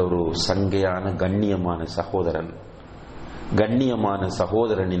 நீங்கள் ஒரு சங்கையான கண்ணியமான சகோதரன், கண்ணியமான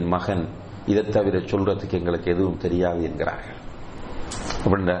சகோதரனின் மகன், இதை தவிர சொல்றதுக்கு எங்களுக்கு எதுவும் தெரியாது என்கிறார்கள்.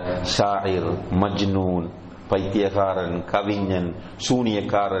 ஷாயிர், மஜ்னூன், பைத்தியகாரன், கவிஞன்,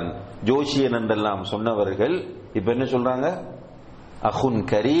 சூனியக்காரன், ஜோஷியன் என்றெல்லாம் சொன்னவர்கள் இப்ப என்ன சொல்றாங்க? அஹுன்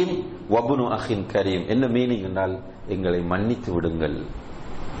கரீம் வப்னு அஹின் கரீம். என்ன மீனிங் என்றால், எங்களை மன்னித்து விடுங்கள்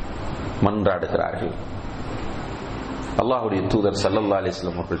மன்றாடுகிறார்கள். அல்லாஹ்வுடைய தூதர் ஸல்லல்லாஹு அலைஹி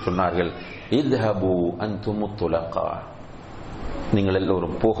வஸல்லம் அவர்கள் சொன்னார்கள், இத்ஹபு அன்துமுத் துலகா, நீங்கள்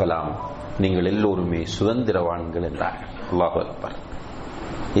எல்லோரும் போகலாம், நீங்கள் எல்லோருமே சுதந்திரவான்கள் என்றார்கள். அல்லாஹு அக்பர்.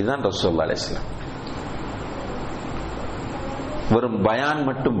 இதுதான் ரசூலுல்லாஹி அலைஹி வஸல்லம். வெறும் பயான்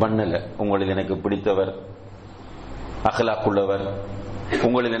மட்டும் பண்ணல, உங்களில் எனக்கு பிடித்தவர், அக்லாக் உள்ளவர்,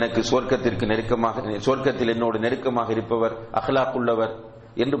 உங்களில் எனக்கு சொர்க்கத்திற்கு நெருக்கமாக, சொர்க்கத்தில் என்னோடு நெருக்கமாக இருப்பவர், அக்லாக் உள்ளவர்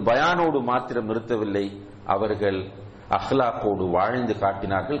என்று பயானோடு மாத்திரம் நிறுத்தவில்லை, அவர்கள் அக்லாக்கோடு வாழ்ந்து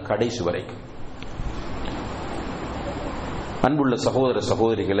காட்டினார்கள் கடைசி வரைக்கும். அன்புள்ள சகோதர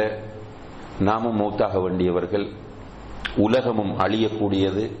சகோதரிகளே, நாமும் மௌத்தாக வேண்டியவர்கள், உலகமும்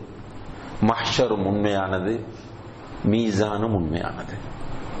அழியக்கூடியது, மஹ்ஷரும் உண்மையானது, மீசானும் உண்மையானது.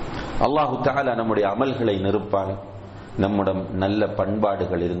 அல்லாஹு தஆலா நம்முடைய அமல்களை நிறுப்பான். நம்மிடம் நல்ல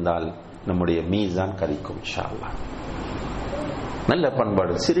பண்பாடுகள் இருந்தால் நம்முடைய மீசான் கரிக்கும் இன்ஷா அல்லாஹ். நல்ல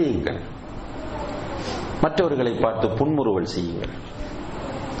பண்பாடு, சிரியுங்கள், மற்றவர்களை பார்த்து புன்முறுவல் செய்யுங்கள்,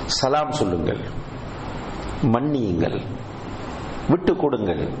 சலாம் சொல்லுங்கள், மன்னியுங்கள், விட்டு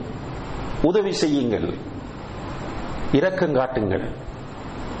கொடுங்கள், உதவி செய்யுங்கள், இரக்கம் காட்டுங்கள்,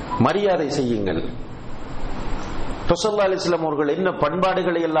 மரியாதை செய்யுங்கள். ரசூலுல்லாஹி அலைஹி வஸல்லம் அவர்கள் என்ன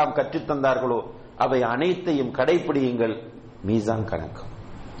பண்பாடுகளை எல்லாம் கற்றுத்தந்தார்களோ அவை அனைத்தையும் கடைபிடியுங்கள், மீசான் கணக்கும்.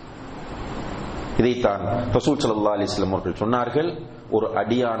 இதைத்தான் ரசூல் ஸல்லல்லாஹு அலைஹி வஸல்லம் அவர்கள் சொன்னார்கள், ஒரு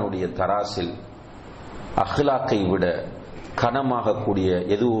அடியானுடைய தராசில் அஹ்லாக்கை விட கனமாக கூடிய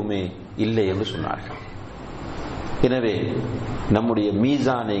எதுவுமே இல்லை என்று சொன்னார்கள். எனவே நம்முடைய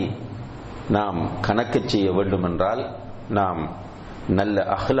மீசானை நாம் கணக்கு செய்ய வேண்டும் என்றால் நாம் நல்ல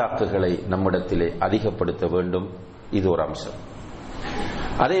அஹ்லாக்குகளை நம்மிடத்திலே அதிகப்படுத்த வேண்டும். இது ஒரு அம்சம்.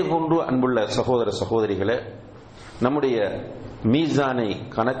 அதே போன்று அன்புள்ள சகோதர சகோதரிகளே, நம்முடைய மீசானை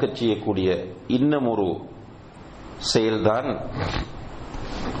கணக்கு செய்யக்கூடிய இன்னும் ஒரு செயல்தான்,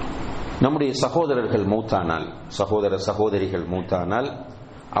 நம்முடைய சகோதரர்கள் மூத்தானால், சகோதர சகோதரிகள் மூத்தானால்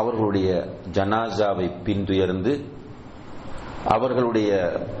அவர்களுடைய ஜனாசாவை பின்துயர்ந்து அவர்களுடைய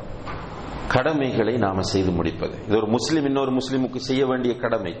கடமைகளை நாம செய்து முடிப்பது. இது ஒரு முஸ்லிம் இன்னொரு முஸ்லிமுக்கு செய்ய வேண்டிய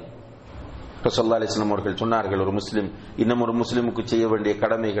கடமை. ரசூலுல்லாஹி அலைஹி வஸல்லம் அவர்கள் சொன்னார்கள், ஒரு முஸ்லிம் இன்னும் ஒரு முஸ்லிமுக்கு செய்ய வேண்டிய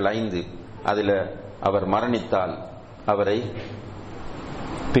கடமைகள் 5. அதில் அவர் மரணித்தால் அவரை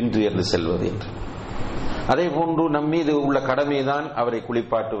பின்துயர்ந்து செல்வது என்று. அதே போன்று நம்மீது உள்ள கடமைதான் அவரை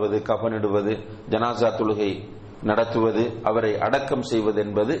குளிப்பாட்டுவது, கஃனிடுவது, ஜனாசா தொழுகை நடத்துவது, அவரை அடக்கம் செய்வது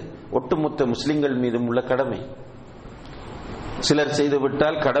என்பது ஒட்டுமொத்த முஸ்லிம்கள் மீதும் உள்ள கடமை. சிலர்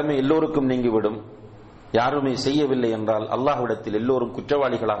செய்துவிட்டால் கடமை எல்லோருக்கும் நீங்கிவிடும். யாருமே செய்யவில்லை என்றால் அல்லாஹ்விடத்தில் எல்லோரும்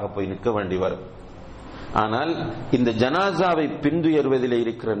குற்றவாளிகளாக போய் நிற்க வேண்டி வரும். ஆனால் இந்த ஜனாசாவை பின்துயர்வதில்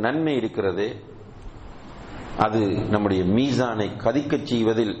இருக்கிற நன்மை இருக்கிறது, அது நம்முடைய மீசானை கதிக்க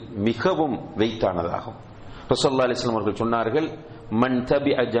செய்வதில் மிகவும் வெயிட்டானதாகும். ரசூலுல்லாஹி அலைஹி வஸல்லம் அவர்கள் சொன்னார்கள், மன்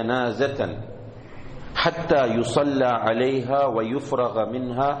தபிஅ ஜனாஸத்தன் ஹத்தா யுஸல்லா அலைஹா வ யுஃப்ரக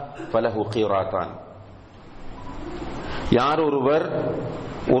மின்ஹா ஃபலஹு கீராத்தான். யார் ஒருவர்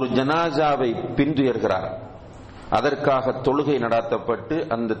ஒரு ஜனாசாவை பின்துயர்கிறார், அதற்காக தொழுகை நடாத்தப்பட்டு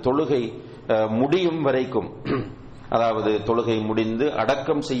அந்த தொழுகை முடியும் வரைக்கும், அதாவது தொழுகை முடிந்து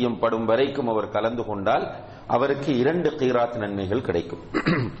அடக்கம் செய்யப்படும் வரைக்கும் அவர் கலந்து கொண்டால் அவருக்கு 2 கீராத் நன்மைகள் கிடைக்கும்.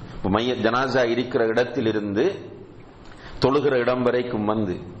 மைய ஜனாசா இருக்கிற இடத்திலிருந்து தொழுகிற இடம் வரைக்கும்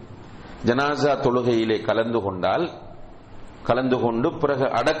வந்து ஜனாசா தொழுகையிலே கலந்து கொண்டு பிறகு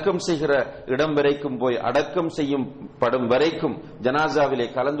அடக்கம் செய்கிற இடம் வரைக்கும் போய் அடக்கம் செய்யப்படும் வரைக்கும் ஜனாசாவிலே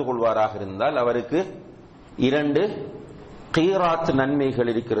கலந்து கொள்வாராக இருந்தால் அவருக்கு 2 கீராத்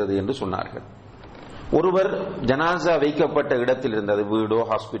நன்மைகள் இருக்கிறது என்று சொன்னார்கள். ஒருவர் ஜனாசா வைக்கப்பட்ட இடத்திலிருந்து, அது வீடோ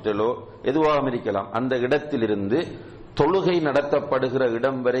ஹாஸ்பிட்டலோ எதுவாக இருக்கலாம், அந்த இடத்திலிருந்து தொழுகை நடத்தப்படுகிற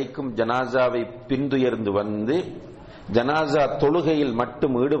இடம் வரைக்கும் ஜனாசாவை பின்துயர்ந்து வந்து ஜனாசா தொழுகையில்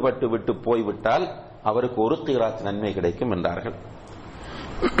மட்டும் ஈடுபட்டு விட்டு போய்விட்டால் அவருக்கு 1 கீராத் நன்மை கிடைக்கும் என்றார்கள்.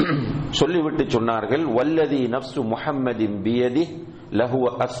 சொல்லிவிட்டு சொன்னார்கள், வல்லதி நஃப்சு முஹம்மதின் பியதி லஹுவ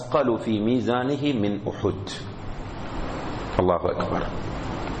அஸ்கலு ஃபீ மீசானிஹி மின் உஹுத். அல்லாஹு அக்பர்.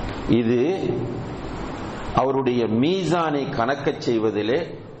 இது அவருடைய மீசானை கணக்கச் செய்வதிலே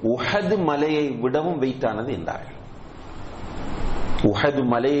உஹது மலையை விடவும் வெயிட்டானது என்றார்கள். உஹது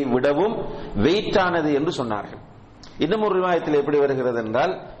மலையை விடவும் வெயிட்டானது என்று சொன்னார்கள். இன்னும் ஒரு ரிவாயத்தில் எப்படி வருகிறது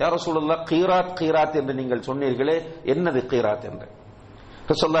என்றால், யா ரசூலுல்லாஹ், கீராத் கீராத் என்று நீங்கள் சொன்னீர்களே, என்னது கீராத் என்று?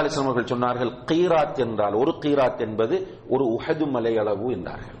 ரசூலுல்லாஹி அலைஹி வஸல்லம் அவர்கள் சொன்னார்கள், கீராத் என்றால் 1 கீராத் என்பது ஒரு உஹது மலை அளவு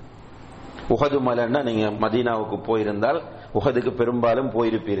என்றார்கள். உஹது மலைன்னா நீங்க மதீனாவுக்கு போயிருந்தால், உஹதுக்கு பெரும்பாலும்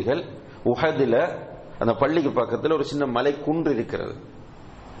போயிருப்பீர்கள். உஹதுல அந்த பள்ளிக்கு பக்கத்தில் ஒரு சின்ன மலை குன்று இருக்கிறது.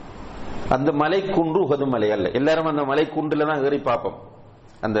 அந்த மலை குன்று உஹது மலை அல்ல. எல்லாரும் அந்த மலை குன்றுல தான் ஏறி பார்ப்போம்.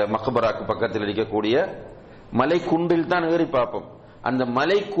 அந்த மக்பராக்கு பக்கத்தில் இருக்கக்கூடிய மலை குன்றில் தான் ஏறி பார்ப்போம். அந்த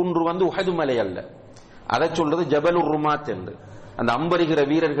மலை குன்று உஹது மலை அல்ல. அதை சொல்றது ஜபலுர் ருமாத் என்று. அந்த அம்பரிகிற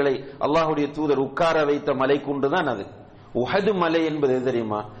வீரர்களை அல்லாஹ்வுடைய தூதர் உட்கார வைத்த மலை குன்று தான் அது. உஹது மலை என்பது எது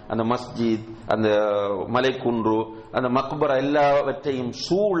தெரியுமா? அந்த மஸ்ஜித், அந்த மலை குன்று, அந்த மக்பரா எல்லாவற்றையும்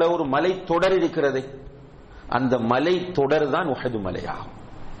சூழ ஒரு மலை தொடர் இருக்கிறது. அந்த மலை தொடர் தான் உஹது மலையாகும்.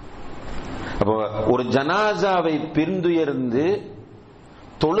 அப்போ ஒரு ஜனாசாவை பின்துயர்ந்து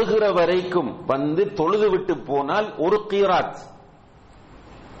தொழுகிற வரைக்கும் வந்து தொழுது விட்டு போனால் 1 கீராத்.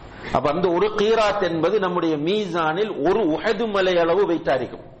 அப்ப அந்த 1 கீராத் என்பது நம்முடைய மீசானில் 1 உஹது மலை அளவு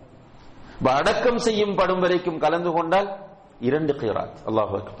வைத்தாரிக்கும். அடக்கம் செய்யும் படும் வரைக்கும் கலந்து கொண்டால் 2 கீராத்.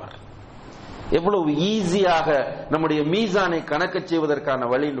 அல்லாஹு அக்பர். எவ்வளவு ஈஸியாக நம்முடைய மீசானை கணக்க செய்வதற்கான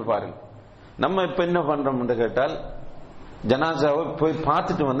வழி என்று பாருங்க. நம்ம இப்ப என்ன பண்றோம் என்று கேட்டால், ஜனாசாவை போய்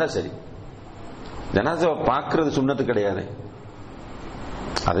பார்த்துட்டு வந்தா சரி. ஜனாசாவை பார்க்கிறது சுன்னத்து கிடையாது.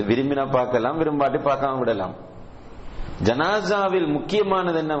 அது விரும்பினா பார்க்கலாம், விரும்பாட்டி பார்க்காம விடலாம். ஜனாசாவில்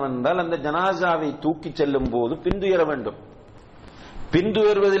முக்கியமானது என்னவென்றால், அந்த ஜனாசாவை தூக்கி செல்லும் போது பின்துயர வேண்டும்.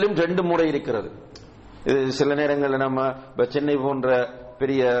 பின்துயர்வதிலும் 2 முறை இருக்கிறது. இது சில நேரங்களில் நம்ம சென்னை போன்ற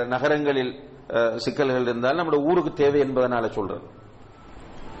பெரிய நகரங்களில் சிக்கல்கள் இருந்தால் நம்முடைய ஊருக்கு தேவை என்பதனால சொல்றது.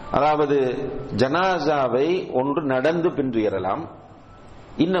 அதாவது ஜனாசாவை ஒன்று நடந்து பின்துயரலாம்,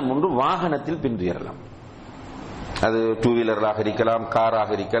 இன்னும் ஒன்று வாகனத்தில் பின்துயரலாம். அது 2 வீலராக இருக்கலாம்,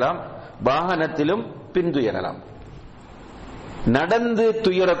 காராக இருக்கலாம். வாகனத்திலும் பின்துயரலாம். நடந்து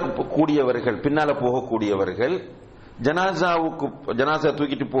துயரக்கூடியவர்கள், பின்னால போகக்கூடியவர்கள் ஜனாசா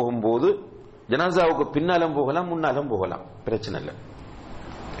தூக்கிட்டு போகும்போது ஜனாசாவுக்கு பின்னாலும் போகலாம், முன்னாலும் போகலாம், பிரச்சனை இல்லை.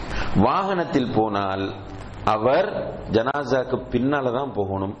 வாகனத்தில் போனால் அவர் ஜனாசாக்கு பின்னால்தான்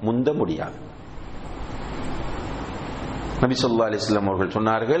போகணும், முந்த முடியாது. நபி ஸல்லல்லாஹு அலைஹி வஸல்லம் அவர்கள்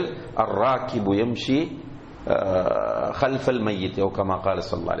சொன்னார்கள், அர்ராகிபு யம்ஷி கல்ஃபல் மையத் யௌ கமா கால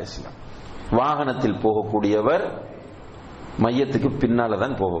ஸல்லல்லாஹு அலைஹி வஸல்லம். வாகனத்தில் போகக்கூடியவர் மையத்துக்கு பின்னால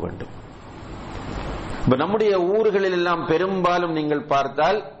தான் போக வேண்டும். இப்ப நம்முடைய ஊர்களில் எல்லாம் பெரும்பாலும் நீங்கள்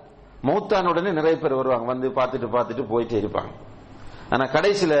பார்த்தால் மௌத்தான உடனே நிறைய பேர் வருவாங்க, வந்து பார்த்துட்டு போயிட்டே இருப்பாங்க. ஆனா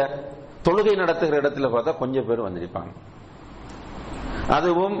கடைசியில தொழுகை நடத்துகிற இடத்துல பார்த்தா கொஞ்சம் பேர் வந்திருப்பாங்க.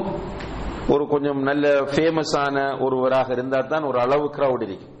 அதுவும் ஒரு கொஞ்சம் நல்ல ஃபேமஸான ஒருவராக இருந்தால் தான் ஒரு அளவு கிரௌட்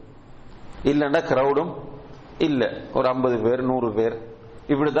இருக்கும், இல்லைன்னா கிரௌடும் இல்ல, ஒரு 50 பேர் 100 பேர்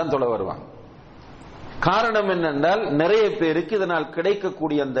இப்படித்தான் தொலை வருவாங்க. காரணம் என்னென்றால் நிறைய பேருக்கு இதனால்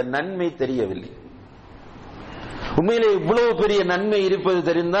கிடைக்கக்கூடிய அந்த நன்மை தெரியவில்லை. உண்மையிலே இவ்வளவு பெரிய நன்மை இருப்பது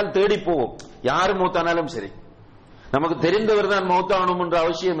தெரிந்தால் தேடி போவோம். யாரு மௌத்தானாலும் சரி, நமக்கு தெரிந்தவர் தான் மௌத்தானும் என்ற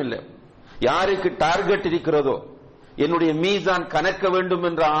அவசியம் இல்லை. யாருக்கு டார்கெட் இருக்கிறதோ, என்னுடைய மீசான் கணக்க வேண்டும்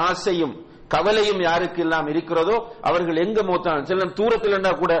என்ற ஆசையும் கவலையும் யாருக்கு எல்லாம் இருக்கிறதோ அவர்கள் எங்க மௌத்தான சில தூரத்தில்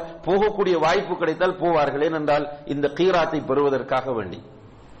இருந்தா கூட போகக்கூடிய வாய்ப்பு கிடைத்தால் போவார்கள். ஏனென்றால் இந்த கீராத்தை பெறுவதற்காக வேண்டி.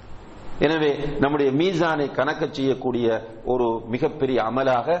 எனவே நம்முடைய மீசானை கணக்க செய்யக்கூடிய ஒரு மிகப்பெரிய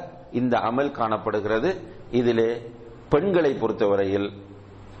அமலாக இந்த அமல் காணப்படுகிறது. இதிலே பெண்களை பொறுத்தவரையில்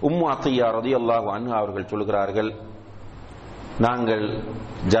உம்மு அத்தியா ரலியல்லாஹு அன்ஹா அவர்கள் சொல்கிறார்கள், நாங்கள்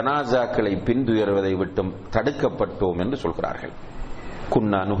ஜனாசாக்களை பின்துயர்வதை விட்டும் தடுக்கப்பட்டோம் என்று சொல்கிறார்கள்.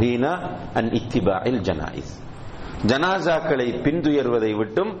 குன்னா நுஹீனா அன் இத்திபாஇல் ஜனாயிஸ், ஜனாசாக்களை பின்துயர்வதை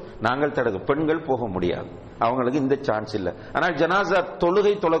விட்டும் நாங்கள் பெண்கள் போக முடியாது, அவங்களுக்கு இந்த சான்ஸ் இல்லை. ஆனால் ஜனாசா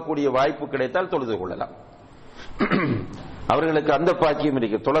தொழுகை தொழக்கூடிய வாய்ப்பு கிடைத்தால் தொழுது கொள்ளலாம். அவர்களுக்கு அந்த பாக்கியம்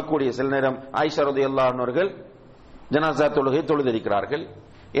இருக்கு, தொழக்கூடிய. சில நேரம் ஆயிஷா ரலியல்லாஹு அன்ஹா அவர்கள் ஜனாசா தொழுகை தொழுதிருக்கிறார்கள்.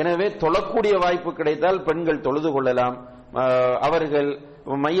 எனவே தொழக்கூடிய வாய்ப்பு கிடைத்தால் பெண்கள் தொழுது கொள்ளலாம். அவர்கள்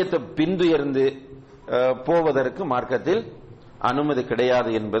மையத்தை பின்துயர்ந்து போவதற்கு மார்க்கத்தில் அனுமதி கிடையாது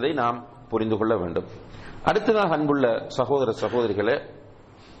என்பதை நாம் புரிந்து கொள்ள வேண்டும். அடுத்ததாக அன்புள்ள சகோதர சகோதரிகளே,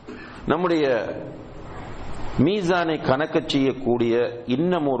 நம்முடைய மீசானை கணக்க செய்யக்கூடிய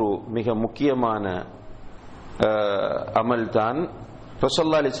இன்னும் ஒரு மிக முக்கியமான அமல் தான்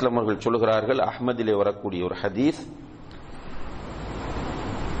ரசூலுல்லாஹி அலைஹி வஸல்லம் அவர்கள் சொல்கிறார்கள், அஹ்மதிலே வரக்கூடிய ஒரு ஹதீஸ்,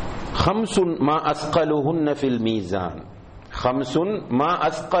 ஹம்சுன் மா அஸ்கலுஹுன்ன ஃபில் மீசான், ஹம்சுன் மா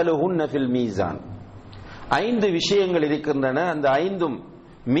அஸ்கலுஹுன்ன ஃபில் மீசான், 5 விஷயங்கள் இருக்கின்றன, அந்த 5ம்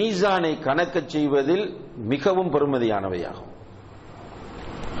மீசானை கணக்க செய்வதில் மிகவும் பெருமதியானவையாகும்.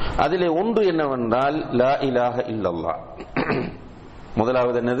 அதிலே ஒன்று என்னவென்றால் லா இலாஹ இல்லல்லாஹ்.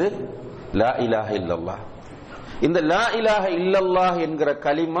 முதலாவது என்னது? லா இலாஹ இல்லல்லாஹ். இந்த லா இலாஹ இல்லல்லாஹ் என்கிற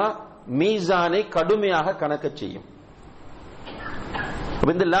கலிமா மீசானை கடுமையாக கணக்க செய்யும்.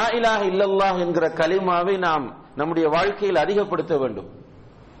 இந்த லா இலாஹ இல்லல்லாஹ் என்கிற கலிமாவை நாம் நம்முடைய வாழ்க்கையில் அதிகப்படுத்த வேண்டும்.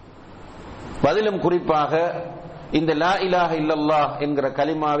 பதிலும் குறிப்பாக இந்த லா இலாஹ இல்லல்லாஹ் என்கிற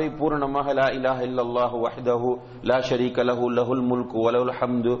கலிமாவை பூரணமாக லா இலாஹ இல்லல்லாஹு வஹ்தஹு லா ஷரீக லஹு லஹுல் முல்கு வ லஹுல்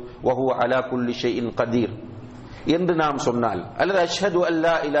ஹம்து வ ஹுவ அலா குல்லி ஷைஇன் கதீர் என்று நாம் சொன்னால், அல்லது அஷ்ஹது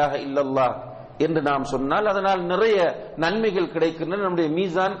அல்லா இலாஹ இல்லல்லாஹ் என்று நாம் சொன்னால், அதனால் நிறைய நன்மைகள் கிடைக்கின்றன. நம்முடைய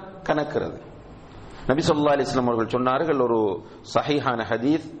மீசான் கணக்கிறது. நபி ஸல்லல்லாஹு அலைஹி வஸல்லம் அவர்கள் சொன்னார்கள், ஒரு சஹீஹான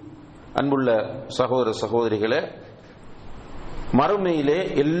ஹதீஸ். அன்புள்ள சகோதர சகோதரிகளே, மறுமையிலே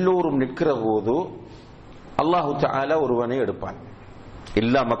எல்லோரும் நிற்கிற போது அல்லாஹு தஆலா ஒருவனை எடுப்பான்.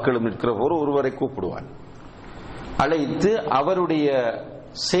 எல்லா மக்களும் நிற்கிற போது ஒருவரை கூப்பிடுவான், அழைத்து அவருடைய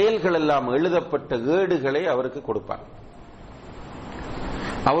செயல்கள் எல்லாம் எழுதப்பட்ட ஏடுகளை அவருக்கு கொடுப்பான்.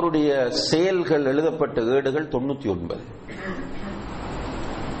 அவருடைய செயல்கள் எழுதப்பட்ட ஏடுகள் 99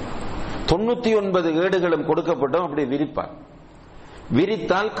 ஏடுகளும் கொடுக்கப்பட்டோம். அப்படி விரிப்பான்.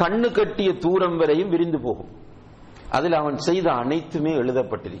 விரித்தால் கண்ணு கட்டிய தூரம் வரையும் விரிந்து போகும். அதில் அவன் செய்த அனைத்துமே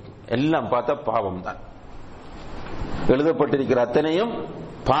எழுதப்பட்டிருக்கும். எல்லாம் பார்த்தா பாவம் தான். எழுதப்பட்டிருக்கிற அத்தனையும்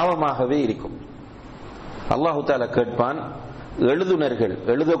பாவமாகவே இருக்கும். அல்லாஹு தஆலா கேட்பான், எழுதுனர்கள்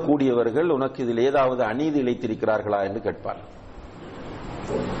எழுதக்கூடியவர்கள் உனக்கு இதில் ஏதாவது அநீதி இழைத்திருக்கிறார்களா என்று கேட்பான்.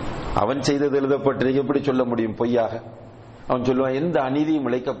 அவன் செய்தது எழுதப்பட்டிருக்கு, எப்படி சொல்ல முடியும் பொய்யாக? அவன் சொல்லுவான், எந்த அநீதியும்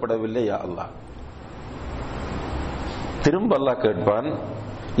இழைக்கப்படவில்லை யா அல்லாஹ். திரும்ப அல்லாஹ் கேட்பான்,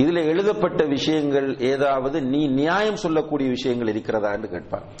 இதுல எழுதப்பட்ட விஷயங்கள் ஏதாவது நீ நியாயம் சொல்லக்கூடிய விஷயங்கள் இருக்கிறதா என்று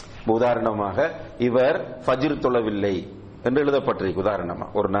கேட்பான். உதாரணமாக, இவர் ஃபஜ்ர் தொழவில்லை என்று எழுதப்பட்டிருக்கு. உதாரணமா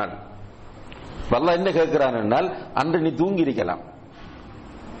ஒரு நாள் அல்லாஹ் என்ன கேட்கிறான் என்றால், அன்று நீ தூங்கி இருக்கலாம்,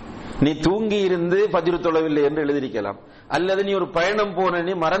 நீ தூங்கி இருந்து ஃபஜ்ர் தொழவில்லை என்று எழுதியிருக்கலாம், அல்லது நீ ஒரு பயணம் போன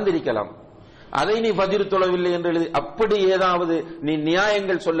நீ மறந்திருக்கலாம், அதை நீ ஃபஜ்ர் தொழவில்லை என்று எழுதி, அப்படி ஏதாவது நீ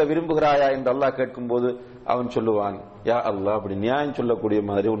நியாயங்கள் சொல்ல விரும்புகிறாயா என்று அல்லாஹ் கேட்கும் போது அவன் சொல்லுவான், யா அல்லாஹ், அப்படி நியாயம் சொல்லக்கூடிய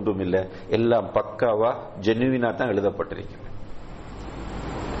மாதிரி ஒன்றும் இல்லை, எல்லாம் பக்காவா ஜெனுவினா தான் எழுதப்பட்டிருக்கிறது.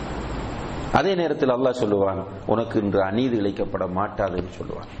 அதே நேரத்தில் அல்லாஹ் சொல்லுவான், உனக்கு இன்று அநீதி இழைக்கப்பட மாட்டாது என்று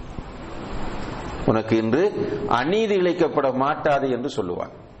சொல்லுவான். உனக்கு இன்று அநீதி இழைக்கப்பட மாட்டாது என்று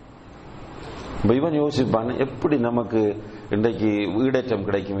சொல்லுவான். இவன் யோசிப்பான், எப்படி நமக்கு இன்றைக்கு ஈடேற்றம்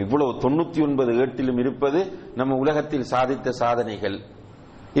கிடைக்கும்? இவ்வளவு 99 ஏட்டிலும் இருப்பது நம்ம உலகத்தில் சாதித்த சாதனைகள்.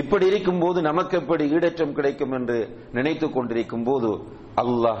 இப்படி இருக்கும் போது நமக்கு எப்படி ஈடேற்றம் கிடைக்கும் என்று நினைத்துக் கொண்டிருக்கும் போது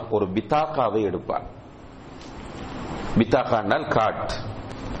அல்லாஹ் ஒரு பித்தாக்காவை எடுப்பான். பித்தாக்கா என்றால் கார்டு.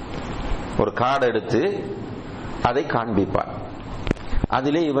 ஒரு கார்டு எடுத்து அதை காண்பிப்பான்.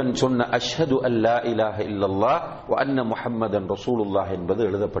 அதிலே இவன் சொன்ன அஷ்ஹது அல்லா இலாஹ இல்லல்லாஹ் வ அன்ன முஹம்மதன் ரசூலுல்லாஹ் என்பது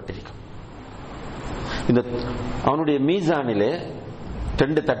எழுதப்பட்டிருக்கும். இந்த அவனுடைய மீசானிலே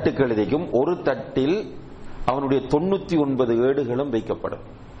 2 தட்டுக்கள் எழுதிக்கும். ஒரு தட்டில் அவனுடைய 99 ஏடுகளும் வைக்கப்படும்.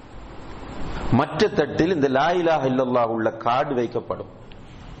 மற்ற தட்டில் இந்த லா இலாஹ இல்லல்லாஹ் உள்ள கார்டு வைக்கப்படும்.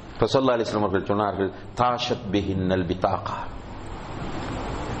 ரசூலுல்லாஹி அலைஹி வஸல்லம் அவர்கள் சொன்னார்கள், தாஷத் பிஹின்னல் பிதாகா.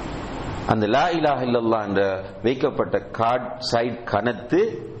 அந்த லா இலாஹ இல்லல்லாஹ் என்ற வைக்கப்பட்ட கார்டு சைட் கனத்து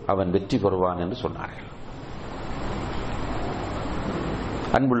அவன் வெற்றி பெறுவான் என்று சொன்னார்கள்.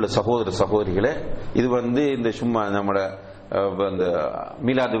 அன்புள்ள சகோதர சகோதரிகளே, இது இந்த சும்மா நம்மட அந்த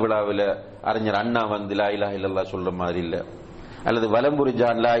மீலாது விழாவில் அறிஞர் அண்ணா லா இலாஹ இல்லல்லாஹ் சொல்ற மாதிரி இல்ல, அல்லது வலம்புரி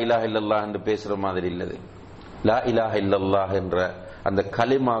ஜான் லா இலாஹ இல்லல்லாஹ் என்று பேசுற மாதிரி இல்லது. லா இலாஹ இல்லல்லாஹ் என்ற அந்த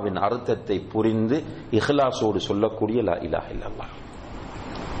கலிமாவின் அர்த்தத்தை புரிந்து இஹ்லாஸோடு சொல்லக்கூடிய லா இலாஹ இல்லல்லாஹ்.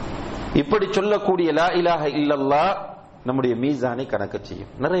 இப்படி சொல்லக்கூடிய லா இலாஹ இல்லல்லாஹ் நம்முடைய மீசானை கணக்க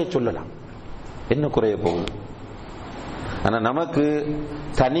செய்யும். நிறைய சொல்லலாம், என்ன குறைய போகுது? ஆனா நமக்கு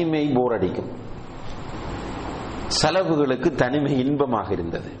தனிமை போர் அடிக்கும். செலவுகளுக்கு தனிமை இன்பமாக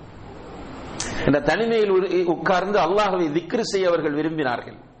இருந்தது. இந்த தனிமையில் உட்கார்ந்து அல்லாஹ்வை திக்ர் செய்ய அவர்கள்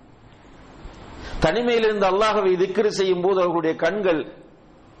விரும்பினார்கள். தனிமையிலிருந்து அல்லாஹ்வை திக்ர் செய்யும் போது அவர்களுடைய கண்கள்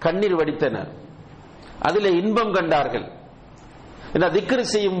கண்ணீர் வடித்தன, அதிலே இன்பம் கண்டார்கள். இந்த திக்ர்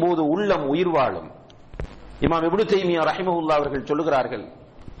செய்யும் போது உள்ளம் உயிர் வாழும். இமாம் இப்னு தைமியா ரஹிமஹுல்லாஹ் அவர்கள் சொல்லுகிறார்கள்,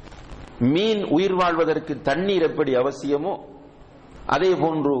 மீன் உயிர் வாழ்வதற்கு தண்ணீர் எப்படி அவசியமோ அதே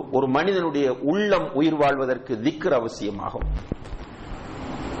போன்று ஒரு மனிதனுடைய உள்ளம் உயிர் வாழ்வதற்கு திக்ர் அவசியமாகும்.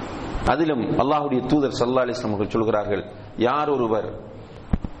 அதிலும் அல்லாஹ்வுடைய தூதர் ஸல்லல்லாஹு அலைஹி வஸல்லம் அவர்கள் சொல்கிறார்கள், யார் ஒருவர்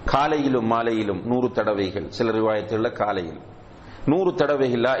காலையிலும் மாலையிலும் 100 தடவைகள், சில ரிவாயத்துகளில் காலையில் 100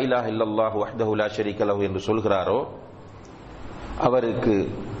 தடவைகள் லா இலாஹ இல்லல்லாஹு வஹ்தஹு லா ஷரீக லஹு என்று சொல்கிறாரோ அவருக்கு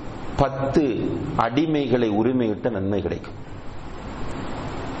 10 அடிமைகளை உரிமையிட்ட நன்மை கிடைக்கும்.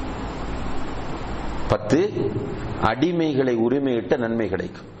 10 அடிமைகளை உரிமையிட்ட நன்மை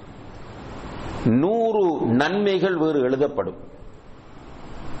கிடைக்கும். 100 நன்மைகள் வேறு எழுதப்படும்,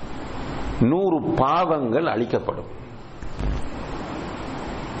 100 பாவங்கள் அழிக்கப்படும்.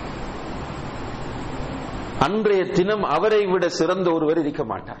 அன்றைய தினம் அவரை விட சிறந்த ஒருவர் இருக்க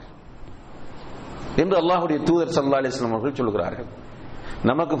மாட்டார் என்று அல்லாஹ்வுடைய தூதர் ஸல்லல்லாஹு அலைஹி வஸல்லம் அவர்கள் சொல்கிறார்கள்.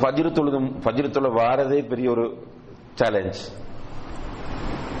 நமக்கு ஃபஜ்ர் தொழுது வாரதே பெரிய ஒரு சேலஞ்ச்.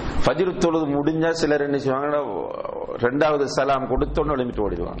 ஃபஜ்ர் தொழுது முடிஞ்சா சிலர் என்ன செய்வாங்க, 2வது சலாம் கொடுத்தோன்னு எழுப்பிட்டு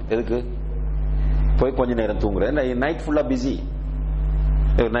ஓடிடுவாங்க. எதுக்கு? போய் கொஞ்ச நேரம் தூங்குறேன். நைட் ஃபுல்லா பிஸி.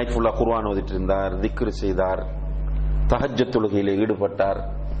 நைட் ஃபுல்லா குர்ஆன் ஓதிட்டு இருந்தார், திக்ர் செய்தார், தஹஜ்ஜத் தொழுகையில ஈடுபட்டார்.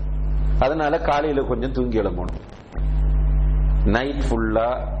 அதனால காலையில கொஞ்சம் தூங்கி எழும்பணும். நைட் ஃபுல்லா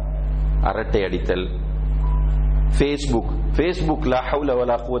அரட்டை அடித்தல், ஃபேஸ்புக் லா ஹவுல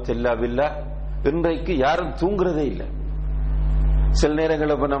வலா குவத்த இல்லா பில்லாஹ். இன்றைக்கு யாரும் தூங்குறதே இல்லை. சில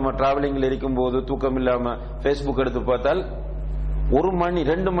நேரங்களில் இப்ப நம்ம டிராவலிங்ல இருக்கும் போது தூக்கம் இல்லாம ஃபேஸ்புக் எடுத்து பார்த்தால் 1 மணி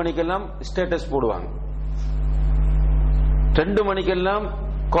 2 மணிக்கெல்லாம் ஸ்டேட்டஸ் போடுவாங்க, 2 மணிக்கெல்லாம்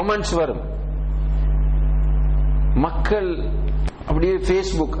கமெண்ட்ஸ் வரும். மக்கள் அப்படியே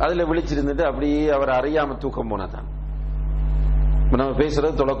ஃபேஸ்புக் அதுல விழிச்சிருந்துட்டு அப்படியே அவர் அறியாம தூக்கம் போனதான். நம்ம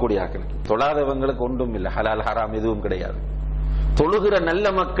பேசுறது தொழக்கூடிய ஆக்கள், தொழாதவங்களுக்கு ஒன்றும் இல்லை, ஹலால் ஹராம் எதுவும் கிடையாது. தொழுகிற நல்ல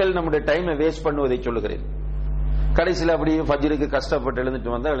மக்கள் நம்முடைய டைமை வேஸ்ட் பண்ணுவதை சொல்லுகிறேன். கடைசியில் அப்படியே ஃபஜ்ருக்கு கஷ்டப்பட்டு எழுந்துட்டு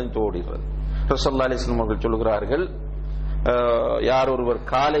வந்தா எழுந்து ஓடிடுறது. ரசூலுல்லாஹி அலைஹி வஸல்லம் அவர்கள் சொல்லுகிறார்கள், யார் ஒருவர்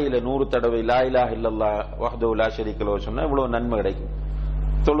காலையில 100 தடவை லா இலாஹ இல்லல்லாஹ் வஹ்தஹு லா ஷரீக லஹு சொன்னா இவ்வளவு நன்மை கிடைக்கும்.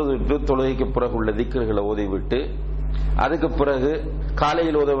 தொழுகைக்கு பிறகு உள்ள திக்ர்களை ஓதிவிட்டு அதுக்கு பிறகு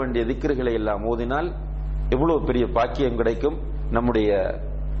காலையில் ஓத வேண்டிய திக்ர்களை எல்லாம் ஓதினால் எவ்வளவு பெரிய பாக்கியம் கிடைக்கும். நம்முடைய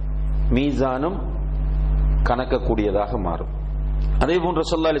மீசானும் கணக்கக்கூடியதாக மாறும். அதே போன்று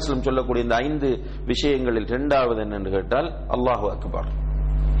ஸல்லல்லாஹு அலைஹி வஸல்லம் சொல்லக்கூடிய இந்த 5 விஷயங்களில் 2வது என்னென்று கேட்டால் அல்லாஹு அக்பர்.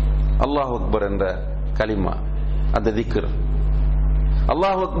 அல்லாஹு அக்பர் என்ற கலிமா, அந்த திக்ர்,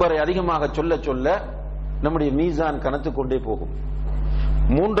 அல்லாஹு அக்பரை அதிகமாக சொல்ல சொல்ல நம்முடைய மீசான் கணத்து கொண்டே போகும்.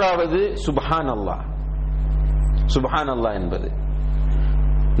 3வது சுப்ஹான் அல்லாஹ், சுப்ஹான் அல்லாஹ் என்பது.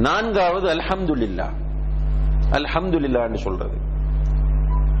 4வது அல்ஹம்துலில்லாஹ், அல்ஹம்துலில்லாஹ் என்று சொல்றது.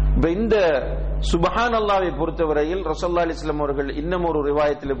 இந்த சுப்ஹானல்லாஹ்வை பொறுத்தவரையில் ரசூலுல்லாஹி அலைஹி வஸல்லம் அவர்கள் இன்னும் ஒரு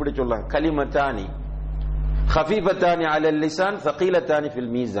ரிவாயத்தில் எப்படி சொல்றாங்க, கலிமத்தானி ஹஃபீபத்தானி அலல் லிசான் ஸகீலத்தானி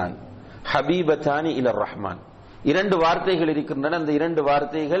ஃபில் மீசான் ஹபீபத்தானி இலர் ரஹ்மான். இரண்டு வார்த்தைகள் இருக்கின்றன. அந்த இரண்டு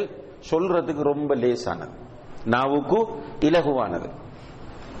வார்த்தைகள் சொல்றதுக்கு ரொம்ப லேசானது, நாவுக்கு இலகுவானது.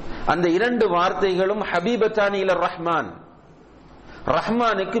 அந்த இரண்டு வார்த்தைகளும் ஹபீபத்தானி இலர் ரஹ்மான்,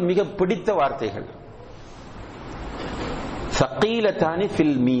 ரஹ்மானுக்கு மிக பிடித்த வார்த்தைகள். ஸகீலத்தானி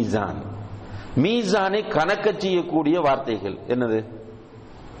ஃபில் மீசான், மீசானை கணக்க செய்யக்கூடிய வார்த்தைகள். என்னது?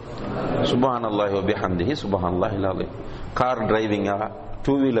 சுப்ஹானல்லாஹி வ பிஹம்திஹி சுப்ஹானல்லாஹில் அஸீம். கார் டிரைவிங்கா,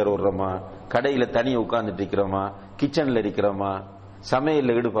 டூ வீலர் ஓடுறோமா, கடையில தனியா உட்கார்ந்துட்டு இருக்கிறோமா, கிச்சன்ல இருக்கிறோமா,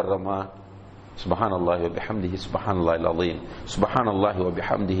 சமையல்ல ஈடுபடுறோமா, சுப்ஹானல்லாஹி வ பிஹம்திஹி சுப்ஹானல்லாஹில் அஸீம் சுப்ஹானல்லாஹி வ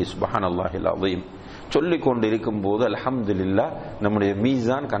பிஹம்திஹி சுப்ஹானல்லாஹில் அஸீம் சொல்லிக் கொண்டு இருக்கும் போது அல்ஹம்துலில்லாஹ் நம்முடைய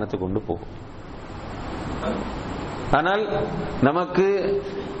மீசான் கணத்து கொண்டு போகும். ஆனால் நமக்கு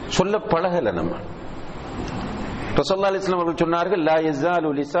சொல்ல பழகல. நம்ம ரசூலுல்லாஹி அலைஹி வஸல்லம் அவர்கள் சொன்னார்கள், லா யஸாலு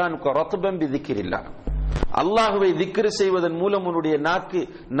லிசானுக ரத்பன் பிதிக்ரில்லாஹ், அல்லாஹ்வை திக்ர் செய்வதன் மூலம் உன்னுடைய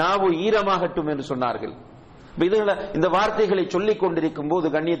நாவு ஈரமாகட்டும் என்று சொன்னார்கள். இந்த வார்த்தைகளை சொல்லிக் கொண்டிருக்கும் போது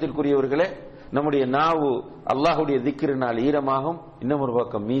கண்ணியத்திற்குரியவர்களே, நம்முடைய நாவு அல்லாஹ்வுடைய திக்ரினால் ஈரமாகும். இன்னும் ஒரு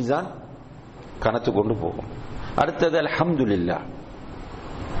பக்கம் மீசான் கணத்து கொண்டு போகும். அடுத்தது அல்ஹம்துலில்லாஹ்.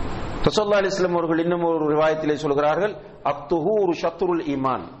 ரசூலுல்லாஹி அலைஹி வஸல்லம் அவர்கள் இன்னும் ஒரு ரிவாயத்திலே சொல்கிறார்கள், அத்துஹூரு ஷத்ருல்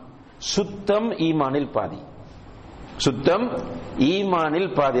ஈமான், சுத்தம் ஈமானில் பாதி. சுத்தம் ஈமானில்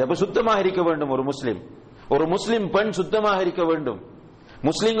பாதி. அப்ப சுத்தமாக இருக்க வேண்டும் ஒரு முஸ்லிம். ஒரு முஸ்லிம் பெண் சுத்தமாக இருக்க வேண்டும்.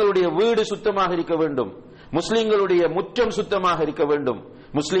 முஸ்லிம்களுடைய வீடு சுத்தமாக இருக்க வேண்டும். முஸ்லிம்களுடைய முற்றம் சுத்தமாக இருக்க வேண்டும்.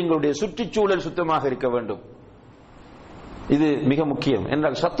 முஸ்லிம்களுடைய சுற்றுச்சூழல் சுத்தமாக இருக்க வேண்டும். இது மிக முக்கியம்.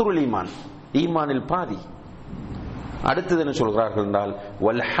 என்றால் ஷத்ருல் ஈமான், ஈமானில் பாதி. அடுத்தது என்ன சொல்கிறார்கள் என்றால்,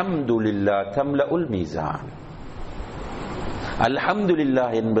 வல்ஹம்துலில்லாஹ் தம்லஉல் மீசான்,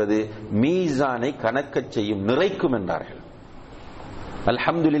 அல்ஹம்துலில்லாஹ் என்பது மீசானை கணக்க செய்யும், நிறைக்கும் என்றார்கள்.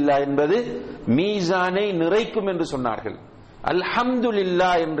 அல்ஹம்துலில்லாஹ் என்பது மீசானை நிறைக்கும் என்று சொன்னார்கள்.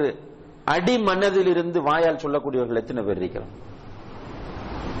 அல்ஹம்துலில்லாஹ் என்று அடி மனதில் இருந்து வாயால் சொல்லக்கூடியவர்கள் எத்தனை பேர் இருக்கிறோம்?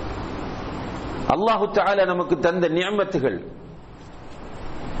 அல்லாஹு தஆலா நமக்கு தந்த நிஅமத்துகள்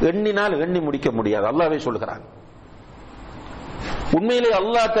எண்ணினால் எண்ணி முடிக்க முடியாது. அல்லாஹ்வே சொல்கிறான். உண்மையிலே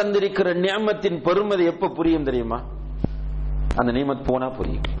அல்லாஹ் தந்திருக்கிற நிஅமத்தின் பெருமதி எப்ப புரியும் தெரியுமா? அந்த நியமத் போனா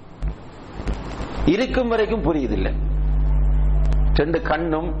புரியும். இருக்கும் வரைக்கும் புரியுதில்லை. ரெண்டு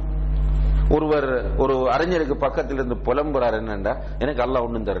கண்ணும், ஒருவர் ஒரு அறிஞருக்கு பக்கத்தில் இருந்து புலம்புறார், என்னண்டா எனக்கு அல்லாஹ்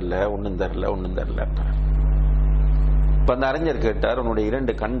ஒன்னும் தரல ஒன்னும் தரல ஒன்னும் தரல. இப்ப அந்த அறிஞர் கேட்டார், உன்னுடைய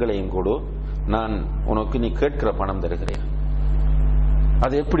இரண்டு கண்களையும் கொடு, நான் உனக்கு நீ கேட்கிற பணம் தருகிறேன்.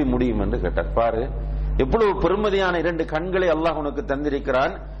 அது எப்படி முடியும் என்று கேட்டார். பாரு, எவ்வளவு பெருமதியான இரண்டு கண்களை அல்லாஹ் உனக்கு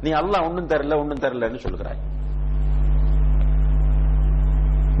தந்திருக்கிறான், நீ அல்லாஹ் ஒன்னும் தரல ஒன்னும் தரலன்னு சொல்கிறாய்.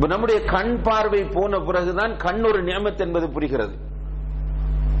 நம்முடைய கண் பார்வை போன பிறகுதான் கண் ஒரு நியமத் என்பது புரிகிறது.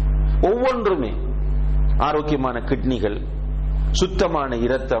 ஒவ்வொன்றுமே ஆரோக்கியமான கிட்னிகள், சுத்தமான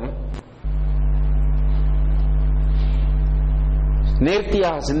இரத்தம்,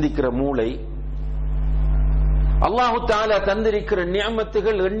 நேர்த்தியாக சிந்திக்கிற மூளை, அல்லாஹு தஆலா தந்திருக்கிற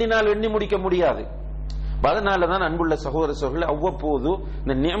நியமத்துகள் எண்ணினால் எண்ணி முடிக்க முடியாது. அதனாலதான் அன்புள்ள சகோதர சகோதரர்களே, அவ்வப்போது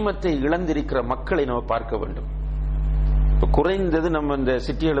இந்த நியமத்தை இழந்திருக்கிற மக்களை நம்ம பார்க்க வேண்டும். குறைந்தது நம்ம இந்த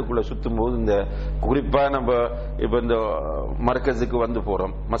சிட்டிகளுக்குள்ள சுத்தும் போது, இந்த குறிப்பா நம்ம இப்ப இந்த மர்கஸுக்கு வந்து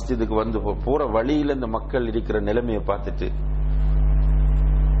போறோம், மஸ்ஜிதுக்கு வந்து போற வழியில இந்த மக்கள் இருக்கிற நிலைமையை பார்த்துட்டு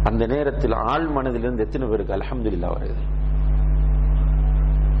அந்த நேரத்தில் ஆள் மனதிலிருந்து எத்தனை பேருக்கு அல்ஹம்துலில்லாஹ் வருது?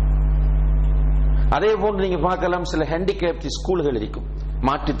 அதே போன்று நீங்க பார்க்கலாம், சில ஹேண்டிகேப்ட் ஸ்கூல்கள் இருக்கும்,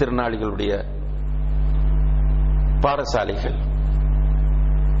 மாற்றுத்திறனாளிகளுடைய பாடசாலைகள்.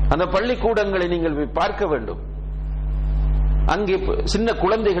 அந்த பள்ளிக்கூடங்களை நீங்கள் போய் பார்க்க வேண்டும். அங்கே சின்ன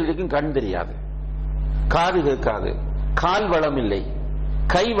குழந்தைகள் இருக்கும், கண் தெரியாது, காது கேட்காது, கால் வளம் இல்லை,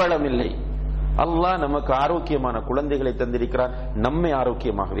 கை வளம் இல்லை. அல்லாஹ் நமக்கு ஆரோக்கியமான குழந்தைகளை தந்திருக்கிறான், நம்மை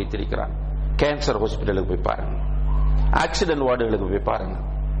ஆரோக்கியமாக வைத்திருக்கிறான். கேன்சர் ஹாஸ்பிட்டலுக்கு போய் பாருங்க, ஆக்சிடென்ட் வார்டுகளுக்கு போய் பாருங்க.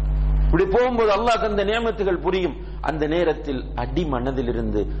 இப்படி போகும்போது அல்லாஹ் தந்த நியமத்துகள் புரியும். அந்த நேரத்தில் அடி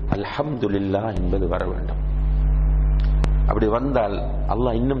மனதிலிருந்து அல்ஹம்துலில்லாஹ் என்பது வர வேண்டும். அப்படி வந்தால்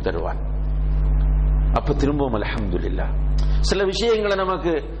அல்லாஹ் இன்னும் தருவான். அப்ப திரும்பவும் அல்ஹம்துலில்லாஹ். சில விஷயங்களை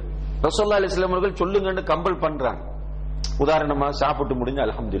நமக்கு ரசூலுல்லாஹி அலைஹி வஸல்லம் அவர்கள் சொல்லுங்கன்னு கம்பல் பண்றாங்க. உதாரணமா, சாப்பிட்டு முடிஞ்சு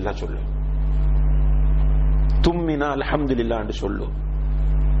அல்ஹம்துலில்லாஹ் சொல்லு, தும்மினா அல்ஹம்துலில்லாஹ் என்று சொல்லு.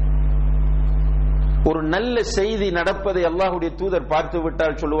 ஒரு நல்ல செய்தி நடப்பதை அல்லாஹ்வுடைய தூதர் பார்த்து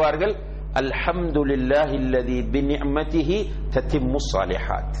விட்டால் சொல்லுவார்கள், அல்ஹம்துலில்லாஹில்லதி பிநிஅமதிஹி தத்திம்முஸ்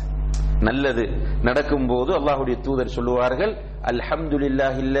ஸாலிஹாத். நல்லது நடக்கும் போது அல்லாஹ்வுடைய தூதர் சொல்லுவார்கள்,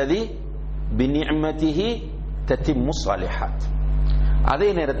 அல்ஹம்துலில்லாஹில்லதி பிநிஅமதிஹி தத்திம்முஸ் ஸாலிஹாத். அதே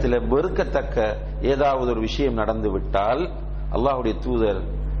நேரத்தில் வெறுக்கத்தக்க ஏதாவது ஒரு விஷயம் நடந்து விட்டால் அல்லாஹ்வுடைய தூதர்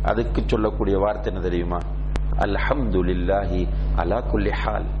அதுக்கு சொல்லக்கூடிய வார்த்தை என்ன தெரியுமா? அல்ஹம்துலில்லாஹி அலா குல்லி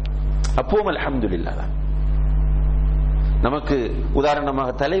ஹால். அப்பவும் அல்ஹம்துலில்லாஹ் தான். நமக்கு உதாரணமாக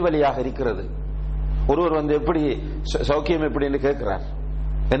தலைவலியாக இருக்கிறது, ஒருவர் எப்படி சௌக்கியம் எப்படின்னு கேட்கிறார்,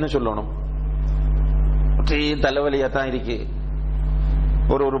 என்ன சொல்லணும்? தலைவலியா தான் இருக்கு.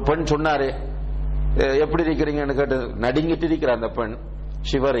 ஒரு பெண் சொன்னாரு, எப்படி இருக்கிறீங்கன்னு கேட்டு நடுங்கிட்டு இருக்கிற அந்த பெண்,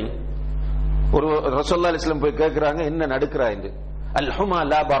 ஷிவரிங். ஒரு ரசூலுல்லாஹி ஸல்லல்லாஹு அலைஹி வஸல்லம் போய் கேட்கிறாங்க, என்ன நடுக்கிறா என்று. அல்ஹுமா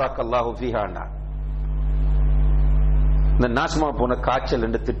லா பரக்கல்லாஹு ஃபீஹா. இந்த நாசமா போன காய்ச்சல்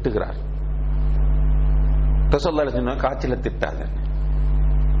என்று திட்டுகிறார். ரசூலுல்லாஹி ஸல்லல்லாஹு அலைஹி வஸல்லம் காய்ச்சல திட்டாங்க.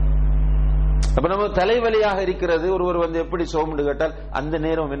 அப்ப நம்ம தலைவலியாக இருக்கிறது, ஒருவர் எப்படி சோமுன்னு கேட்டால் அந்த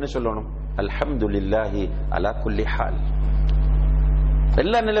நேரம் என்ன சொல்லணும்? அல்ஹம்துலில்லாஹி அலா குல்லி ஹால்.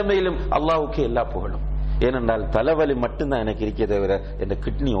 எல்லா நிலைமையிலும் அல்லாஹ்வுக்கு எல்லா புகழும். ஏனென்றால் தலைவலி மட்டும்தான் எனக்கு இருக்கே தவிர இந்த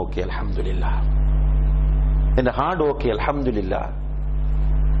கிட்னி ஓகே அல்ஹம்துலில்லாஹ், இந்த ஹார்ட் ஓகே அல்ஹம்துலில்லாஹ்,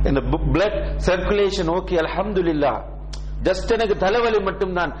 இந்த பிளட் சர்க்குலேஷன் ஓகே அல்ஹம்துலில்லாஹ். ஜஸ்ட் எனக்கு தலைவலி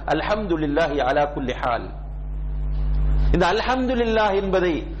மட்டும்தான் அல்ஹம்துலில்லாஹி அலா குல்லி ஹால். இந்த அல்ஹம்துலில்லாஹ்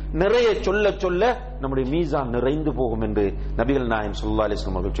என்பதை நிறைய சொல்ல சொல்ல நம்முடைய மீசான் நிறைந்து போகும் என்று நபிகள் நாயகம் ஸல்லல்லாஹு அலைஹி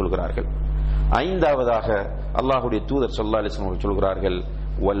வஸல்லம் அவர்கள் சொல்கிறார்கள். ஐந்தாவதாக அல்லாஹ்வுடைய தூதர் ஸல்லல்லாஹு அலைஹி வஸல்லம் அவர்கள் சொல்கிறார்கள்,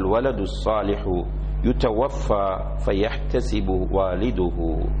 வல் வலது ஸாலிஹு யுதவஃபா ஃபயஹ்தஸிபு வாலிதுஹு.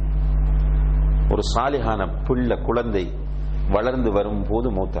 ஒரு சாலிஹான பிள்ளை குழந்தை வளர்ந்து வரும்போது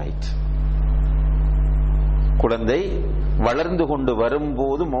மௌத்தாயிற்று. குழந்தை வளர்ந்து கொண்டு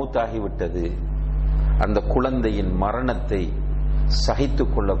வரும்போது மௌத்தாகிவிட்டது. அந்த குழந்தையின் மரணத்தை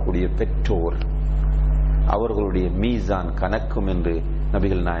சகித்துக் கொள்ளக்கூடிய பெற்றோர், அவர்களுடைய மீசான் கணக்கும் என்று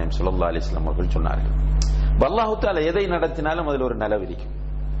நபிகள் நாயகம் ஸல்லல்லாஹு அலைஹி வஸல்லம் அவர்கள் சொன்னார்கள். அல்லாஹ் தஆலா எதை நடத்தினாலும் அதில் ஒரு நலவு இருக்கும்.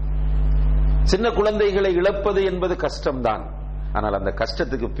 சின்ன குழந்தைகளை இழப்பது என்பது கஷ்டம்தான். ஆனால் அந்த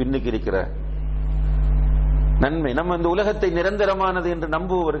கஷ்டத்துக்கு பின்னுக்கு இருக்கிற நன்மை, நம்ம இந்த உலகத்தை நிரந்தரமானது என்று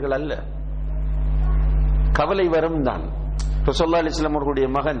நம்புபவர்கள் அல்ல. கவலை வரும் தான். ஸல்லல்லாஹு அலைஹி வஸல்லம் அவர்களுடைய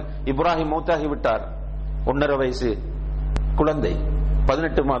மகன் இப்ராஹிம் மௌத்தாகி விட்டார். 1.5 வயசு குழந்தை,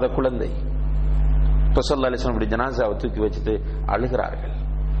 18 மாத குழந்தை. ஸல்லல்லாஹு அலைஹி வஸல்லம் ஜனாஸாவை தூக்கி வச்சுட்டு அழுகிறார்கள்.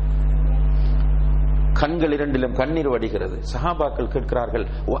 கண்கள் இரண்டிலும் கண்ணீர் வடிகிறது. சஹாபாக்கள் கேட்கிறார்கள்,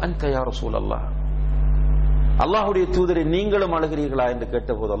 ஓ அன்த யா ரசூலல்லாஹ், அல்லாஹ்வுடைய தூதரை நீங்களும் அழுகிறீர்களா என்று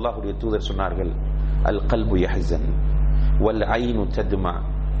கேட்டபோது அல்லாஹ்வுடைய தூதர் சொன்னார்கள், அல் கல்பு யஹ்ஸன் வல் ஐனு தத்மா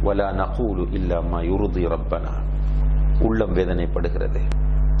வலா நகூலு இல்லா மா யுர்தி ரப்பனா. உள்ளம் வேதனைப்படுகிறது,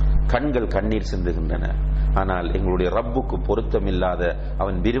 கண்கள் கண்ணீர் சிந்துகின்றன, ஆனால் எங்களுடைய ரப்புக்கு பொருத்தமில்லாத,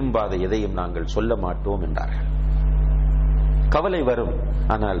 அவன் விரும்பாத எதையும் நாங்கள் சொல்ல மாட்டோம் என்றார்கள். கவலை வரும்,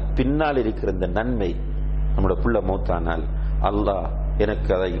 ஆனால் பின்னால் இருக்கிற இந்த நன்மை, நம்முடைய புள்ள மௌத்தானால் அல்லாஹ் எனக்கு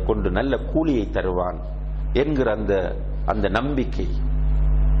அதை கொண்டு நல்ல கூலியை தருவான் என்கிற அந்த நம்பிக்கை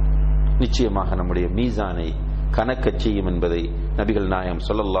நிச்சயமாக நம்முடைய மீசானை கணக்க செய்யும் என்பதை நபிகள் நாயகம்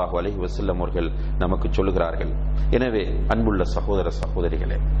ஸல்லல்லாஹு அலைஹி வஸல்லம் அவர்கள் நமக்கு சொல்லுகிறார்கள். எனவே அன்புள்ள சகோதர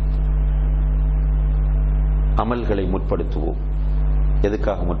சகோதரிகளே, அமல்களை முற்படுத்துவோம்.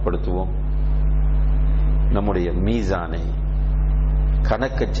 எதுக்காக முற்படுத்துவோம்? நம்முடைய மீசானை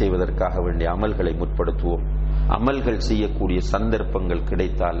கணக்கச் செய்வதற்காக வேண்டிய அமல்களை முற்படுத்துவோம். அமல்கள் செய்யக்கூடிய சந்தர்ப்பங்கள்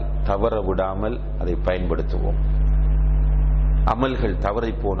கிடைத்தால் தவற விடாமல் அதை பயன்படுத்துவோம். அமல்கள்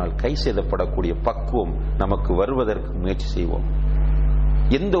தவறி போனால் கை செய்தப்படக்கூடிய பக்குவம் நமக்கு வருவதற்கு முயற்சி செய்வோம்.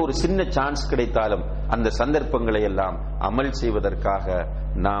 எந்த ஒரு சின்ன சான்ஸ் கிடைத்தாலும் அந்த சந்தர்ப்பங்களை எல்லாம் அமல் செய்வதற்காக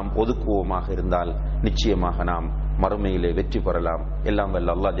நாம் ஒதுக்குவோமாக இருந்தால் நிச்சயமாக நாம் மறுமையிலே வெற்றி பெறலாம். எல்லாம்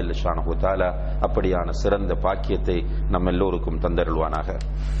வல்ல அல்லாஹ் ஜல்ல ஷானஹு தஆலா அப்படியான சிறந்த பாக்கியத்தை நம் எல்லோருக்கும் தந்தருள்வானாக.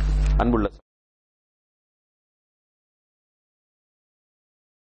 அன்புள்ள